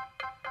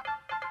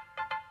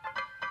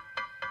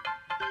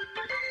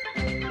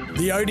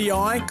 The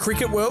ODI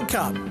Cricket World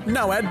Cup.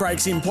 No ad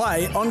breaks in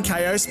play on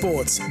KO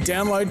Sports.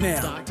 Download now.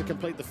 Stark to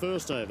complete the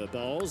first over.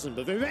 Bowls and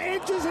Bavuma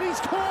edges and he's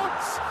caught.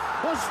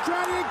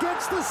 Australia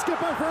gets the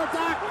skipper for a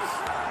duck.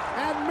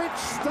 And Mitch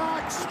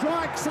Stark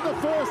strikes in the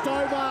first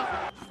over.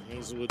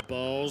 Hazelwood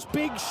bowls.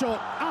 Big shot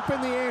up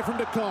in the air from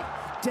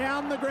DeCott.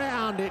 Down the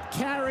ground. It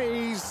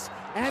carries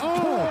and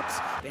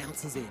caught.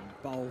 Bounces in.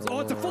 Bowls.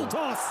 Oh, it's a full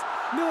toss.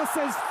 Miller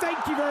says,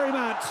 thank you very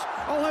much.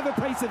 I'll have a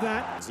piece of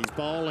that. As he's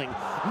bowling,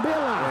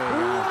 Miller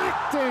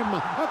whacked him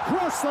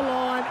across the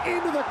line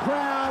into the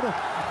crowd.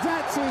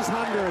 That's his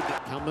 100.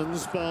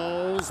 Cummins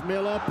bowls,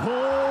 Miller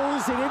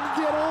pulls. He didn't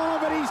get all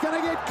of it. He's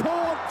going to get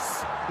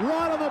caught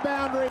right on the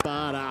boundary.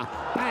 Barter,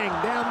 bang,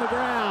 down the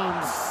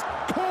grounds.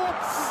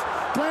 Caught.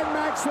 Glenn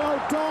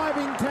Maxwell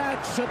diving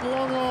catch at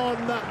long on.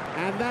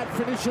 And that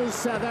finishes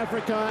South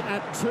Africa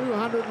at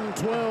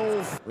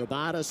 212.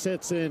 Rabada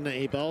sets in.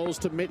 He bowls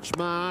to Mitch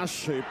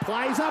Marsh, who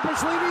plays up his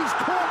sleeve. He's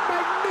caught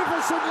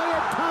magnificently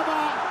at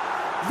cover.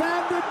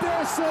 Van der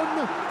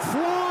Dessen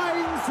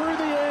flying through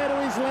the air to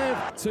his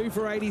left. 2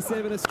 for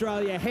 87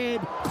 Australia.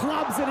 Head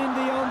clubs it into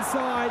the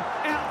onside.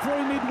 Out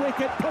through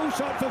mid-wicket. Pull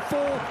shot for 4.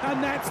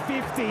 And that's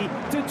 50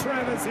 to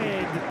Travis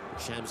Head.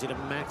 Shamsi to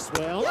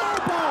Maxwell.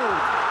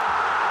 Oh,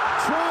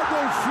 tried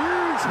the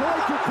huge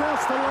hoik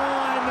across the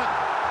line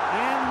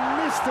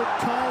and missed it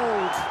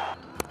cold.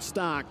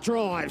 Stark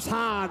drives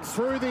hard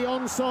through the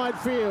onside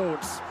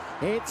fields.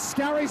 It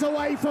scurries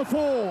away for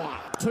 4.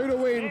 2 to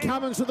win.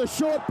 Cummins to the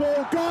short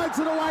ball. Guides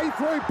it away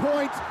through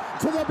point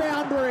to the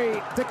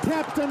boundary. The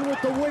captain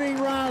with the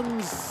winning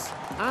runs.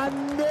 A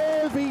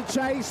nervy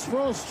chase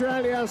for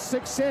Australia.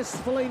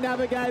 Successfully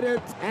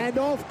navigated and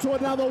off to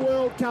another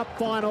World Cup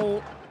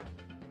final.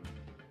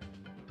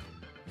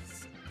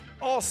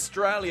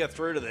 Australia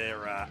through to their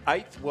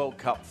 8th World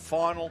Cup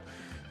final.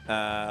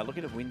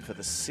 Looking to win for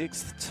the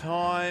 6th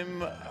time.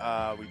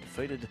 We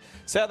defeated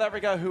South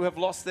Africa, who have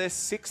lost their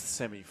 6th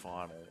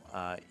semi-final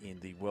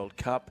in the World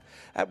Cup.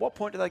 At what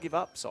point do they give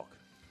up, Sok?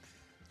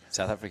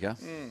 South Africa?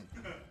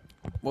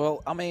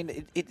 Well, I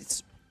mean,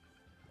 it's...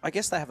 I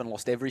guess they haven't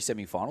lost every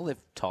semi-final.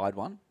 They've tied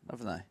one,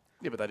 haven't they?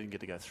 Yeah, but they didn't get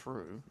to go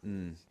through.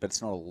 But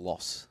it's not a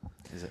loss,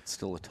 is it?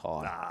 Still a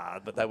tie. Nah,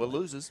 but they were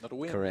losers, not a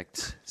win.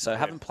 Correct. So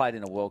haven't played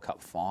in a World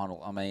Cup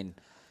final. I mean,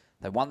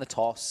 they won the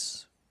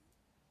toss.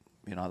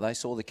 You know, they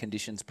saw the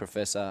conditions,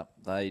 Professor.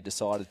 They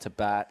decided to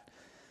bat.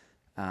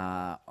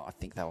 I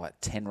think they were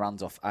at 10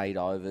 runs off 8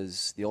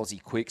 overs. The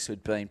Aussie Quicks,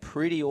 who'd been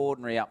pretty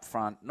ordinary up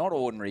front, not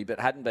ordinary, but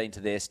hadn't been to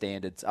their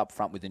standards up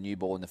front with the new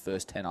ball in the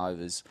first 10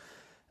 overs,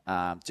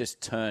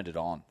 just turned it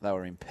on. They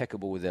were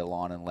impeccable with their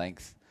line and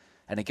length.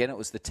 And again, it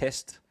was the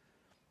test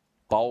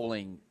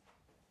bowling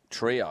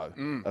trio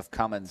of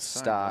Cummins,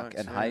 Stark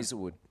and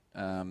Hazelwood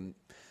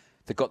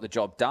that got the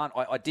job done.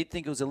 I did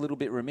think it was a little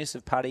bit remiss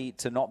of Paddy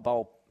to not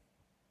bowl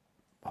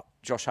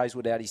Josh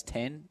Hazelwood out his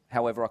 10.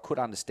 However, I could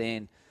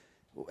understand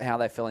how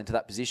they fell into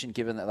that position,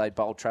 given that they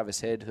bowled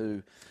Travis Head,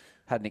 who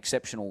had an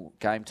exceptional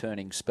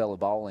game-turning spell of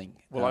bowling.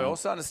 Well, I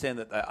also understand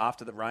that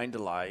after the rain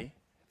delay,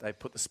 they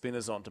put the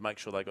spinners on to make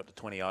sure they got to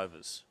 20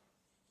 overs.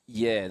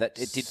 Yeah, it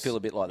did feel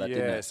a bit like that,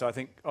 didn't it? Yeah, so I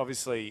think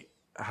obviously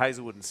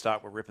Hazelwood and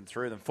Stark were ripping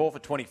through them. 4 for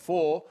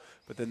 24,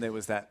 but then there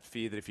was that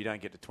fear that if you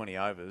don't get to 20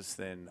 overs,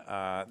 then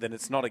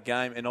it's not a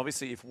game. And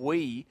obviously if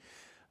we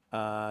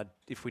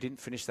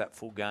didn't finish that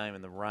full game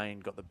and the rain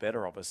got the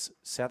better of us,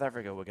 South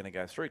Africa were going to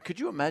go through.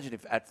 Could you imagine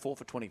if at 4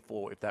 for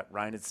 24, if that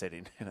rain had set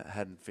in and it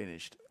hadn't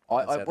finished,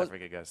 South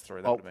Africa goes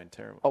through? That would have been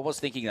terrible. I was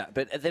thinking that,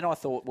 but then I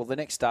thought, well, the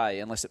next day,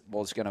 unless it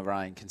was going to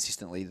rain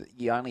consistently,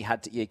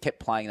 you kept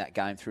playing that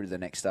game through to the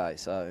next day.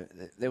 So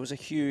there was a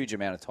huge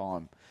amount of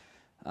time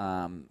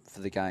for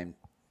the game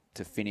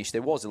to finish.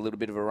 There was a little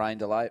bit of a rain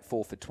delay at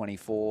 4 for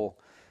 24.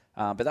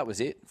 But that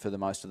was it for the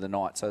most of the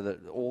night. So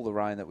that all the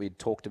rain that we'd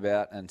talked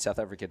about and South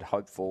Africa had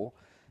hoped for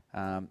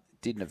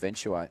didn't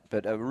eventuate.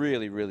 But a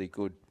really, really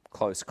good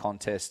close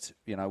contest,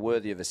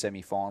 worthy of a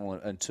semi-final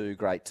and 2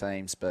 great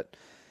teams. But,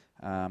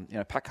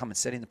 Pat Cummins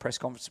said in the press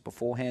conference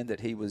beforehand that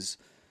he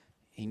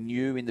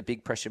knew in the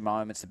big pressure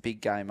moments, the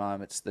big game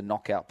moments, the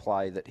knockout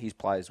play that his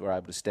players were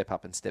able to step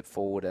up and step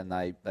forward, and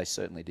they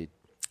certainly did.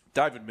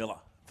 David Miller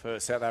for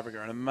South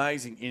Africa, an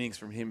amazing innings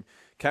from him.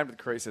 Came to the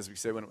crease, as we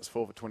said, when it was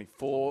 4 for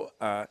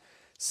 24.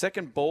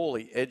 Second ball,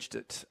 he edged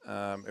it.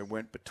 It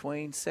went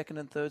between second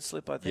and third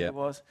slip, I think it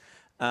was.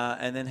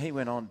 And then he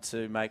went on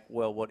to make,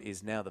 what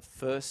is now the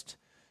first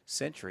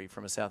century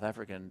from a South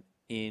African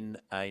in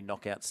a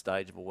knockout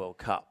stage of a World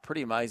Cup.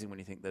 Pretty amazing when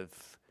you think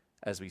they've,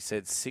 as we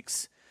said,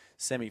 6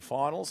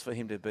 semi-finals for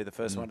him to be the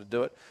first one to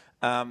do it.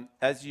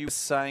 As you were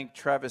saying,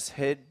 Travis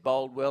Head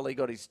bowled well. He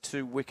got his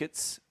 2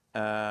 wickets.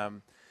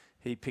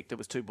 He picked, it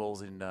was 2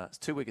 balls in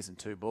 2 wickets and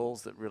 2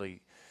 balls that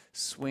really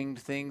swung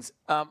things.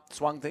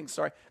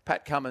 Sorry.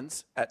 Pat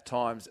Cummins, at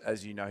times,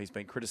 as you know, he's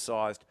been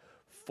criticised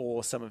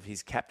for some of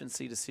his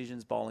captaincy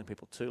decisions, bowling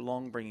people too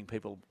long, bringing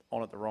people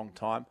on at the wrong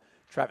time.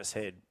 Travis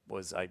Head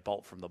was a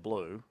bolt from the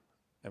blue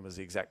and was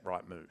the exact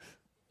right move.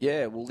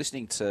 Yeah, well,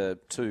 listening to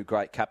two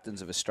great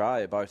captains of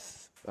Australia,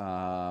 both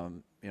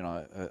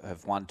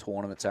have won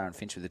tournaments. Aaron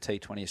Finch with the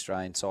T20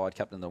 Australian side,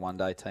 captain of the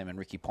one-day team, and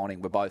Ricky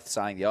Ponting were both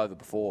saying the over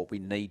before, we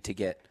need to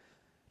get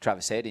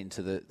Travis Head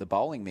into the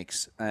bowling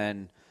mix.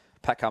 And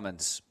Pat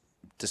Cummins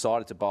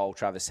decided to bowl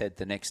Travis Head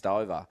the next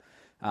over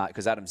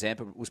because Adam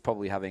Zampa was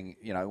probably having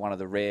one of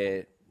the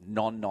rare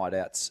non-night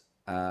outs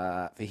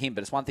for him.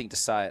 But it's one thing to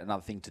say it,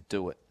 another thing to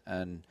do it.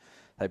 And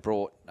they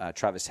brought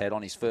Travis Head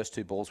on. His first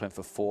two balls went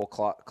for 4.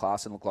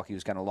 Clarkson looked like he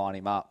was going to line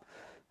him up.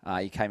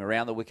 He came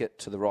around the wicket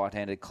to the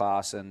right-handed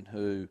Clarkson,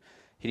 who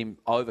hit him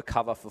over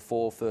cover for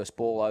 4. First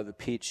ball over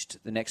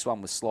pitched. The next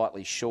one was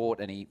slightly short,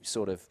 and he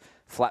sort of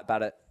flat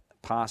batted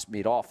past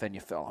mid-off, and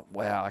you felt like,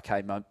 wow,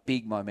 okay,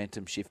 big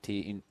momentum shift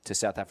here into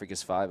South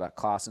Africa's favour.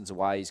 Clarkson's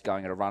away. He's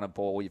going at a runner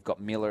ball. You've got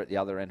Miller at the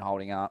other end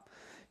holding up.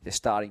 They're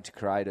starting to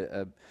create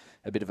a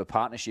bit of a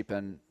partnership,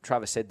 and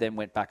Travis Head then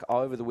went back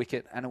over the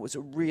wicket, and it was a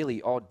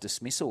really odd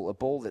dismissal, a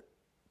ball that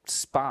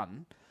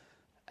spun,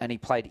 and he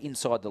played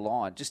inside the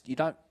line.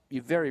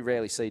 You very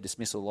rarely see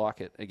dismissal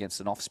like it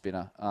against an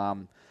off-spinner,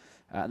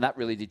 and that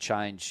really did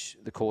change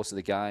the course of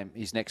the game.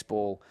 His next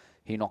ball,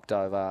 he knocked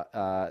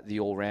over the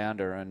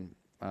all-rounder, and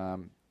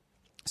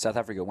South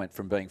Africa went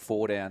from being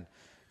 4 down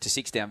to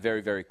 6 down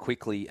very, very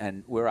quickly,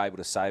 and were able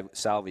to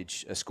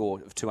salvage a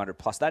score of 200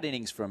 plus. That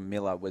innings from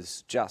Miller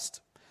was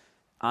just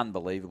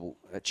unbelievable.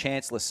 A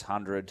chanceless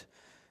 100.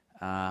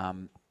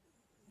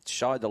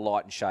 Showed the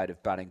light and shade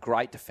of batting.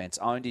 Great defence.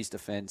 Owned his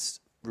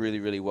defence really,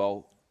 really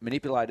well.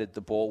 Manipulated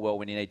the ball well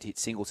when he needed to hit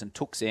singles, and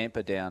took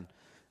Zampa down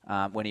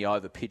when he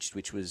overpitched,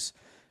 which was,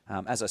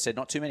 as I said,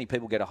 not too many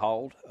people get a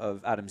hold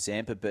of Adam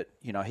Zampa, but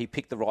he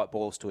picked the right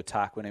balls to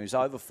attack when he was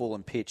over full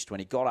and pitched. When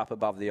he got up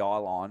above the eye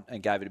line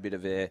and gave it a bit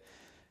of air,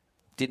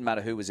 didn't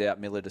matter who was out,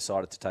 Miller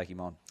decided to take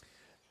him on.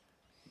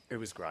 It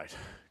was great.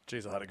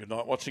 Jeez, I had a good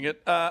night watching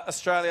it.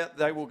 Australia,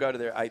 they will go to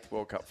their 8th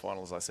World Cup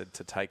final, as I said,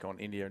 to take on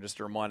India. And just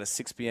a reminder,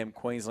 6 p.m.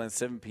 Queensland,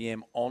 7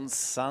 p.m. on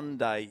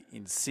Sunday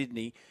in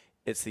Sydney.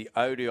 It's the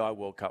ODI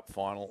World Cup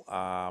final.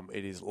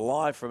 It is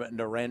live from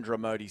Narendra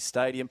Modi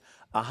Stadium.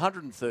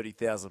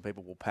 130,000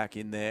 people will pack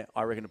in there.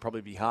 I reckon it'll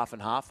probably be half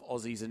and half,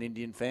 Aussies and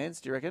Indian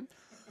fans. Do you reckon?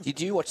 Did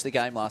you watch the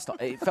game last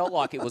night? It felt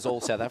like it was all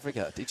South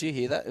Africa. Did you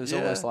hear that? It was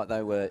almost like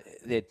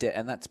they're dead,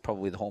 and that's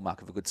probably the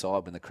hallmark of a good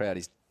side when the crowd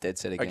is dead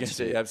set against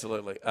you.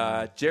 Absolutely.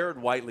 Jared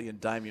Waitley and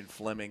Damien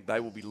Fleming, they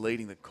will be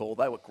leading the call.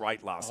 They were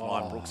great last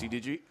night, Brooksy,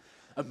 did you?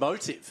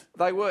 Emotive.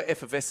 They were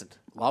effervescent.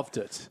 Loved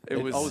it. I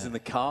was in the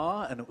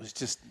car, and it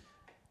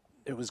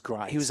was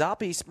great. He was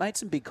up. He's made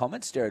some big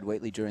comments, Jared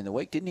Wheatley, during the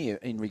week, didn't he,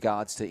 in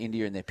regards to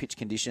India and their pitch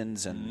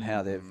conditions and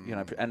how they've,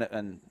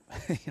 and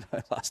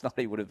last night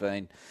it would have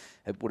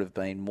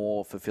been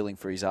more fulfilling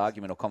for his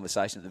argument or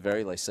conversation at the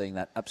very least, seeing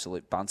that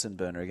absolute Bunsen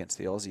burner against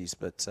the Aussies.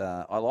 But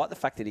I like the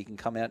fact that he can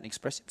come out and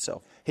express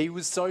himself. He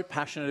was so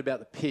passionate about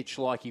the pitch,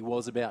 like he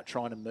was about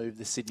trying to move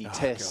the Sydney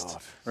Test.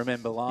 God.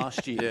 Remember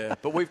last year? Yeah,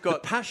 but we've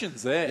got the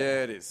passion's there.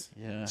 Yeah, it is.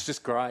 Yeah, it's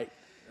just great.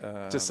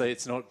 To see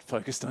it's not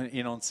focused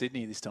on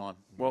Sydney this time.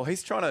 Well,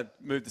 he's trying to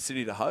move the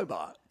city to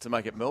Hobart to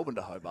make it Melbourne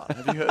to Hobart.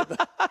 Have you heard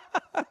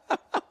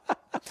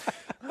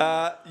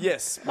that?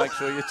 Yes, make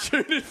sure you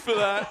tune in for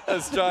that.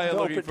 Australia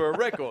looking for a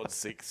record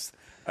 6th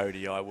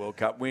ODI World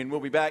Cup win. We'll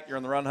be back. You're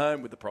on the run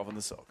home with the Prof and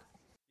the Sock.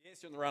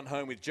 Yes, you're on the run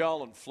home with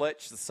Joel and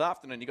Fletch this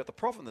afternoon. You've got the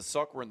Prof and the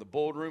Sock. We're in the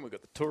boardroom. We've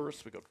got the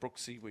tourists. We've got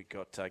Brooksy. We've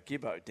got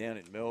Gibbo down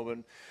in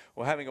Melbourne.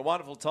 We're having a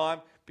wonderful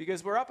time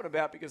because we're up and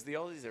about because the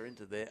Aussies are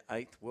into their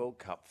 8th World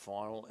Cup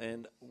final.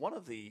 And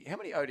how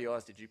many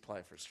ODIs did you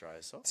play for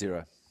Australia, Sock?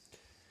 0.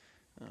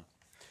 Oh.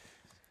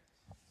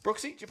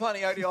 Brooksy, did you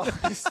play any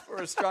ODIs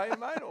for Australia,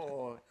 mate?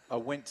 Or I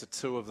went to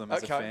 2 of them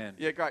as a fan.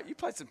 Yeah, great. You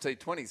played some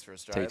T20s for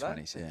Australia,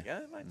 T20s, though. yeah. Yeah,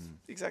 mate.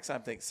 The exact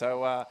same thing.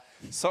 So,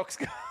 Sock's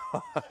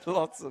got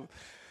lots of...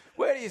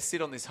 Where do you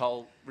sit on this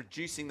whole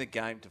reducing the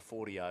game to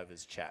 40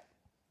 overs chat?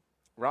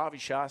 Ravi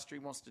Shastri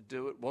wants to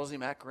do it.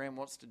 Wasim Akram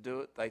wants to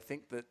do it. They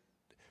think that...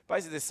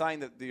 Basically, they're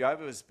saying that the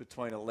overs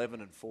between 11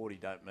 and 40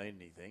 don't mean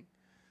anything.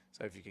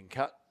 So if you can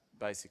cut,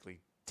 basically,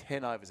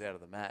 10 overs out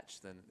of the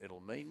match, then it'll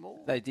mean more.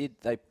 They did.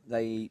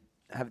 They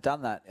have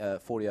done that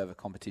 40-over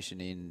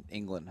competition in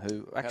England,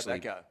 who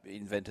actually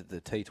invented the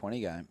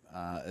T20 game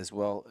as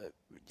well.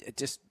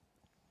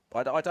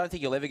 I don't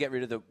think you'll ever get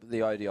rid of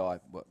the ODI.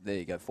 Well, there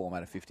you go,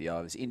 format of 50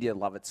 overs. India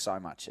love it so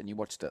much, and you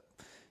watched it.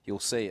 You'll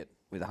see it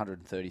with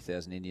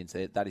 130,000 Indians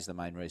there. That is the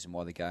main reason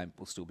why the game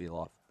will still be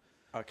alive.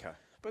 Okay.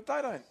 But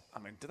they don't... I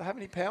mean, do they have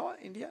any power,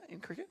 India, in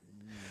cricket?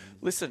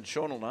 Listen,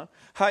 Sean will know.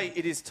 Hey,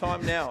 it is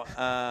time now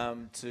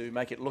to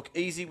make it look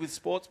easy with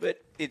Sportsbet.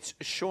 It's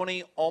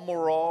Shawnee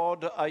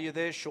Ormerod. Are you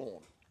there,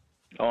 Sean?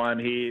 I'm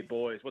here,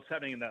 boys. What's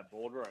happening in that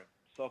boardroom?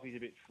 Sockie's a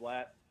bit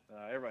flat.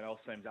 Everyone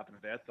else seems up and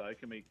about, though.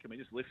 Can we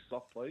just lift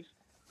Sock, please?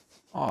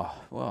 Oh,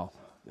 well,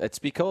 it's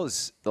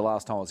because the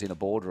last time I was in a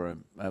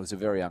boardroom, it was a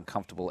very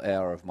uncomfortable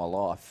hour of my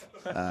life,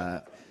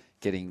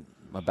 getting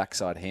my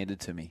backside handed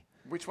to me.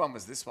 Which one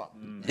was this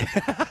one?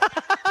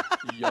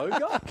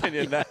 Yoga? Can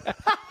you know?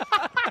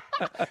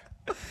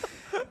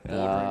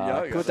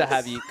 Good to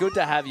have you. Good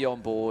to have you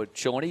on board,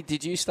 Shawnee.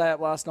 Did you stay up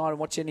last night and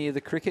watch any of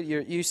the cricket?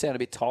 You sound a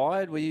bit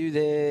tired. Were you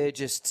there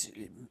just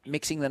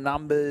mixing the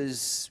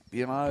numbers?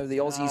 You know, the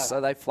Aussies,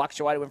 so they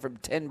fluctuated, went from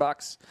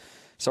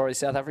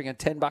South African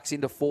 $10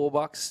 into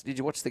 $4. Did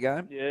you watch the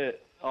game? Yeah,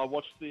 I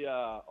watched the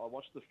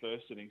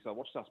first innings. I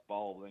watched us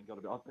bowl, and then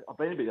I've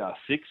been a bit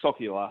sick, Socky,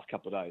 the last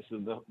couple of days.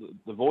 So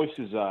the voice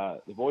is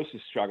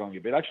struggling a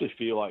bit. I actually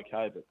feel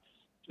okay, but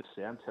just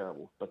sound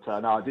terrible. But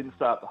no, I didn't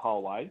stay up the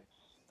whole way.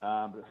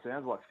 But it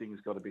sounds like things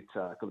got a bit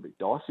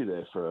dicey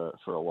there for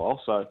a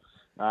while. So,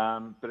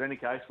 but in any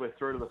case, we're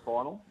through to the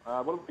final.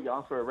 What are we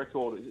going for a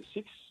record? Is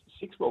it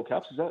six World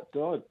Cups? Is that?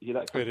 Did I hear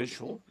that? It is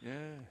sure.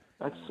 Yeah.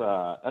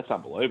 That's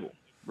unbelievable.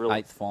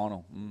 Really. 8th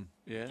final.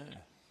 Yeah.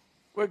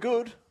 We're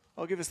good.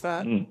 I'll give us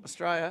that.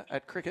 Australia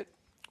at cricket.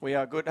 We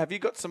are good. Have you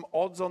got some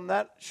odds on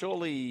that?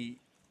 Surely.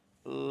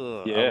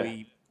 Yeah.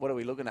 What are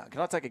we looking at?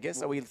 Can I take a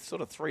guess? Are we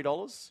sort of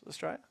 $3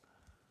 Australia?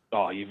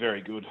 Oh, you're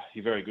very good.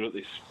 You're very good at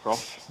this,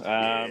 Prof.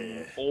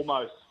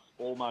 Almost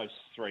 $3,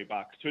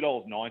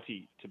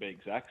 $2.90 to be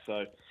exact.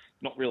 So,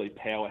 not really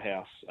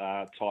powerhouse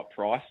type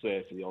price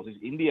there for the Aussies.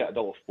 India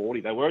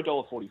 $1.40. They were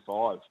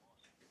 $1.45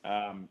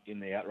 in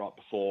the outright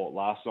before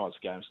last night's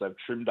game, so they've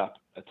trimmed up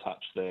a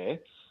touch there.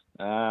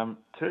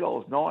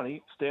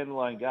 $2.90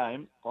 standalone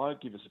game.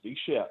 I'd give us a big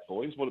shout,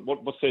 boys.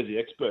 What says the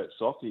expert,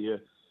 Sock? Are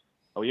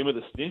we in with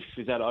a sniff?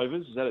 Is that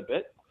overs? Is that a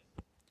bet?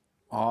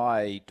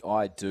 I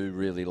do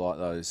really like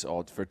those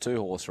odds. For a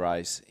 2-horse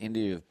race,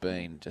 India have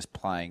been just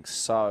playing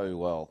so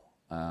well.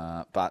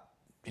 But,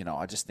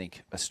 I just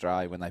think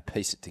Australia, when they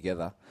piece it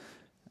together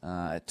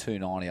at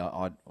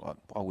 $2.90,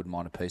 I wouldn't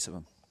mind a piece of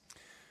them.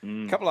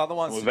 A couple other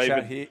ones to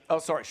chat here. Oh,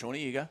 sorry,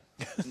 Shawnee, you go.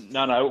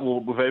 No.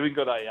 Well, we've even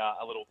got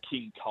a little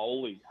King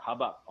Coley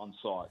hubba on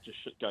site. Just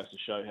goes to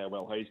show how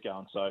well he's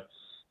going. So,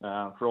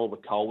 for all the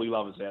Coley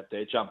lovers out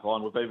there, jump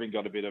on. We've even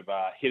got a bit of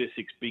hit a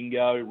 6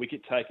 bingo,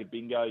 wicket taker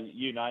bingo,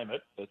 you name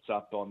it. It's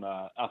up and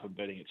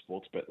betting at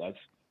Sportsbet, lads.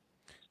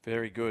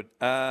 Very good.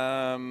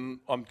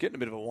 I'm getting a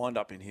bit of a wind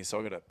up in here, so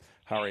I've got to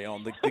hurry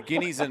on. The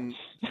Guineas and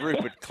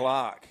Rupert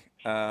Clark.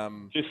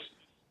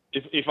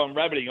 If I'm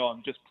rabbiting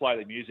on, just play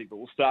the music. But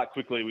we'll start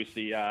quickly with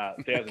the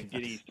 1,000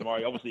 Guineas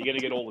tomorrow. Obviously, you're going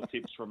to get all the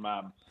tips from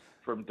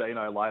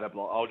Dino later,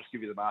 but I'll just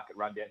give you the market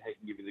rundown. He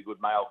can give you the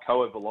good mail.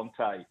 Koa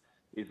Volante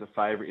is the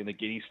favourite in the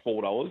Guineas,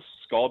 $4.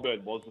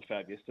 Skybird was the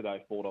fab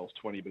yesterday,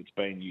 $4.20, but it's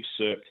been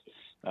usurped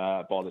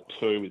by the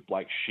 2 with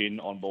Blake Shin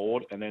on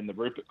board. And then the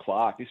Rupert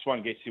Clark. This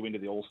one gets you into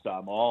the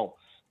All-Star Mile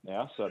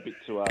now, so a bit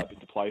to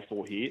play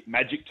for here.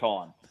 Magic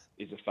Time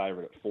is a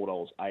favourite at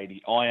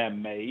 $4.80. I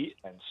Am Me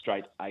and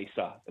Straight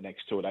Acer, the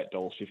next two at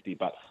 $8.50.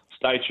 But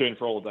stay tuned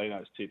for all of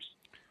Dino's tips.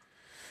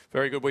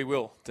 Very good, we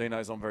will.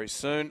 Dino's on very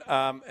soon.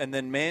 And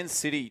then Man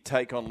City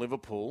take on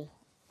Liverpool.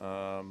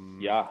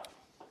 Yeah.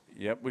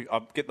 Yep,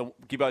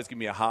 Gibbo's giving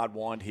me a hard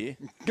wind here.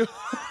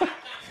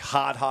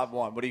 hard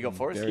wind. What do you got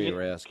for us? Very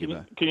aroused,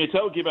 Gibbo. Can you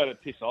tell Gibbo to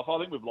piss off? I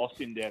think we've lost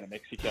him down to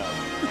Mexico.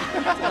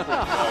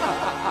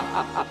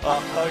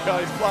 Okay,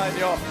 he's playing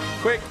you off.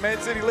 Quick,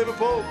 Man City,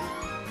 Liverpool.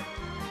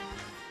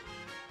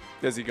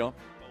 There's he gone.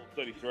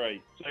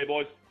 33. See you,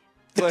 boys.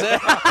 Make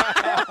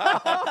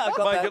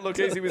it look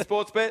easy with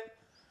Sportsbet.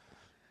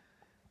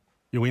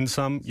 You win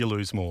some, you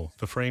lose more.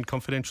 For free and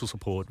confidential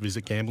support,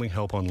 visit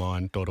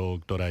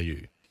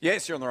gamblinghelponline.org.au.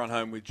 Yes, you're on the run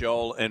home with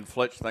Joel and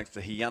Fletch, thanks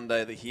to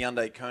Hyundai, the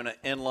Hyundai Kona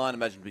N-Line.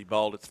 Imagine to be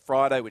bold. It's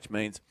Friday, which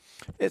means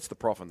it's the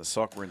Prof and the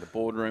Sock. We're in the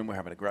boardroom. We're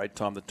having a great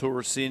time. The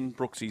tourists in,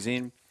 Brooksy's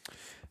in.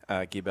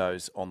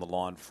 Gibbo's on the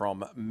line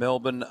from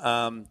Melbourne.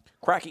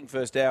 Cracking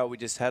first hour. We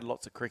just had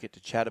lots of cricket to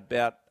chat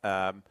about.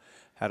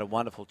 Had a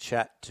wonderful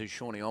chat to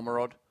Sean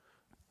Ormerod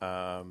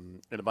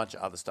and a bunch of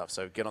other stuff.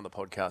 So get on the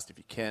podcast if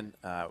you can,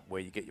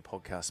 where you get your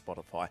podcast,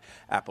 Spotify,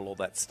 Apple, all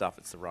that stuff.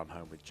 It's the run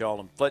home with Joel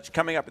and Fletch.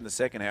 Coming up in the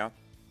second hour,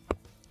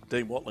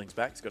 Dean Watling's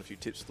back. He's got a few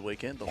tips for the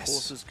weekend. The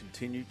horses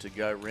continue to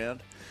go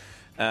round.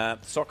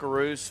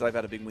 Socceroos, they've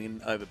had a big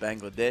win over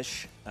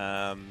Bangladesh.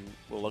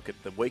 We'll look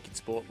at the week in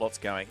sport. Lots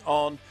going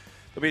on.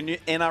 There'll be a new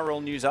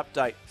NRL news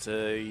update. It's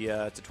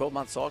a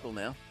 12-month cycle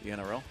now, the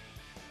NRL.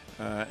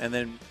 And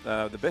then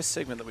the best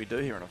segment that we do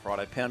here on a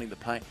Friday, Pounding the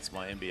Paint. It's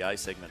my NBA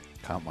segment.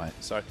 Can't wait.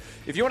 So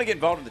if you want to get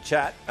involved in the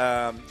chat,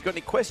 if you've got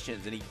any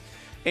questions,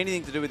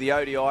 anything to do with the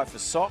ODI for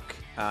Sock,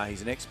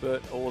 he's an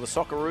expert. Or the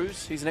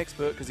Socceroos, he's an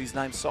expert because his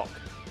name's Sock.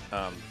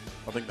 I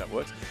think that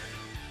works.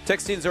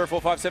 Text in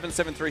 0457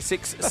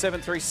 736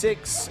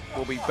 736.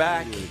 We'll be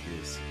back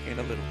in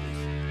a little bit.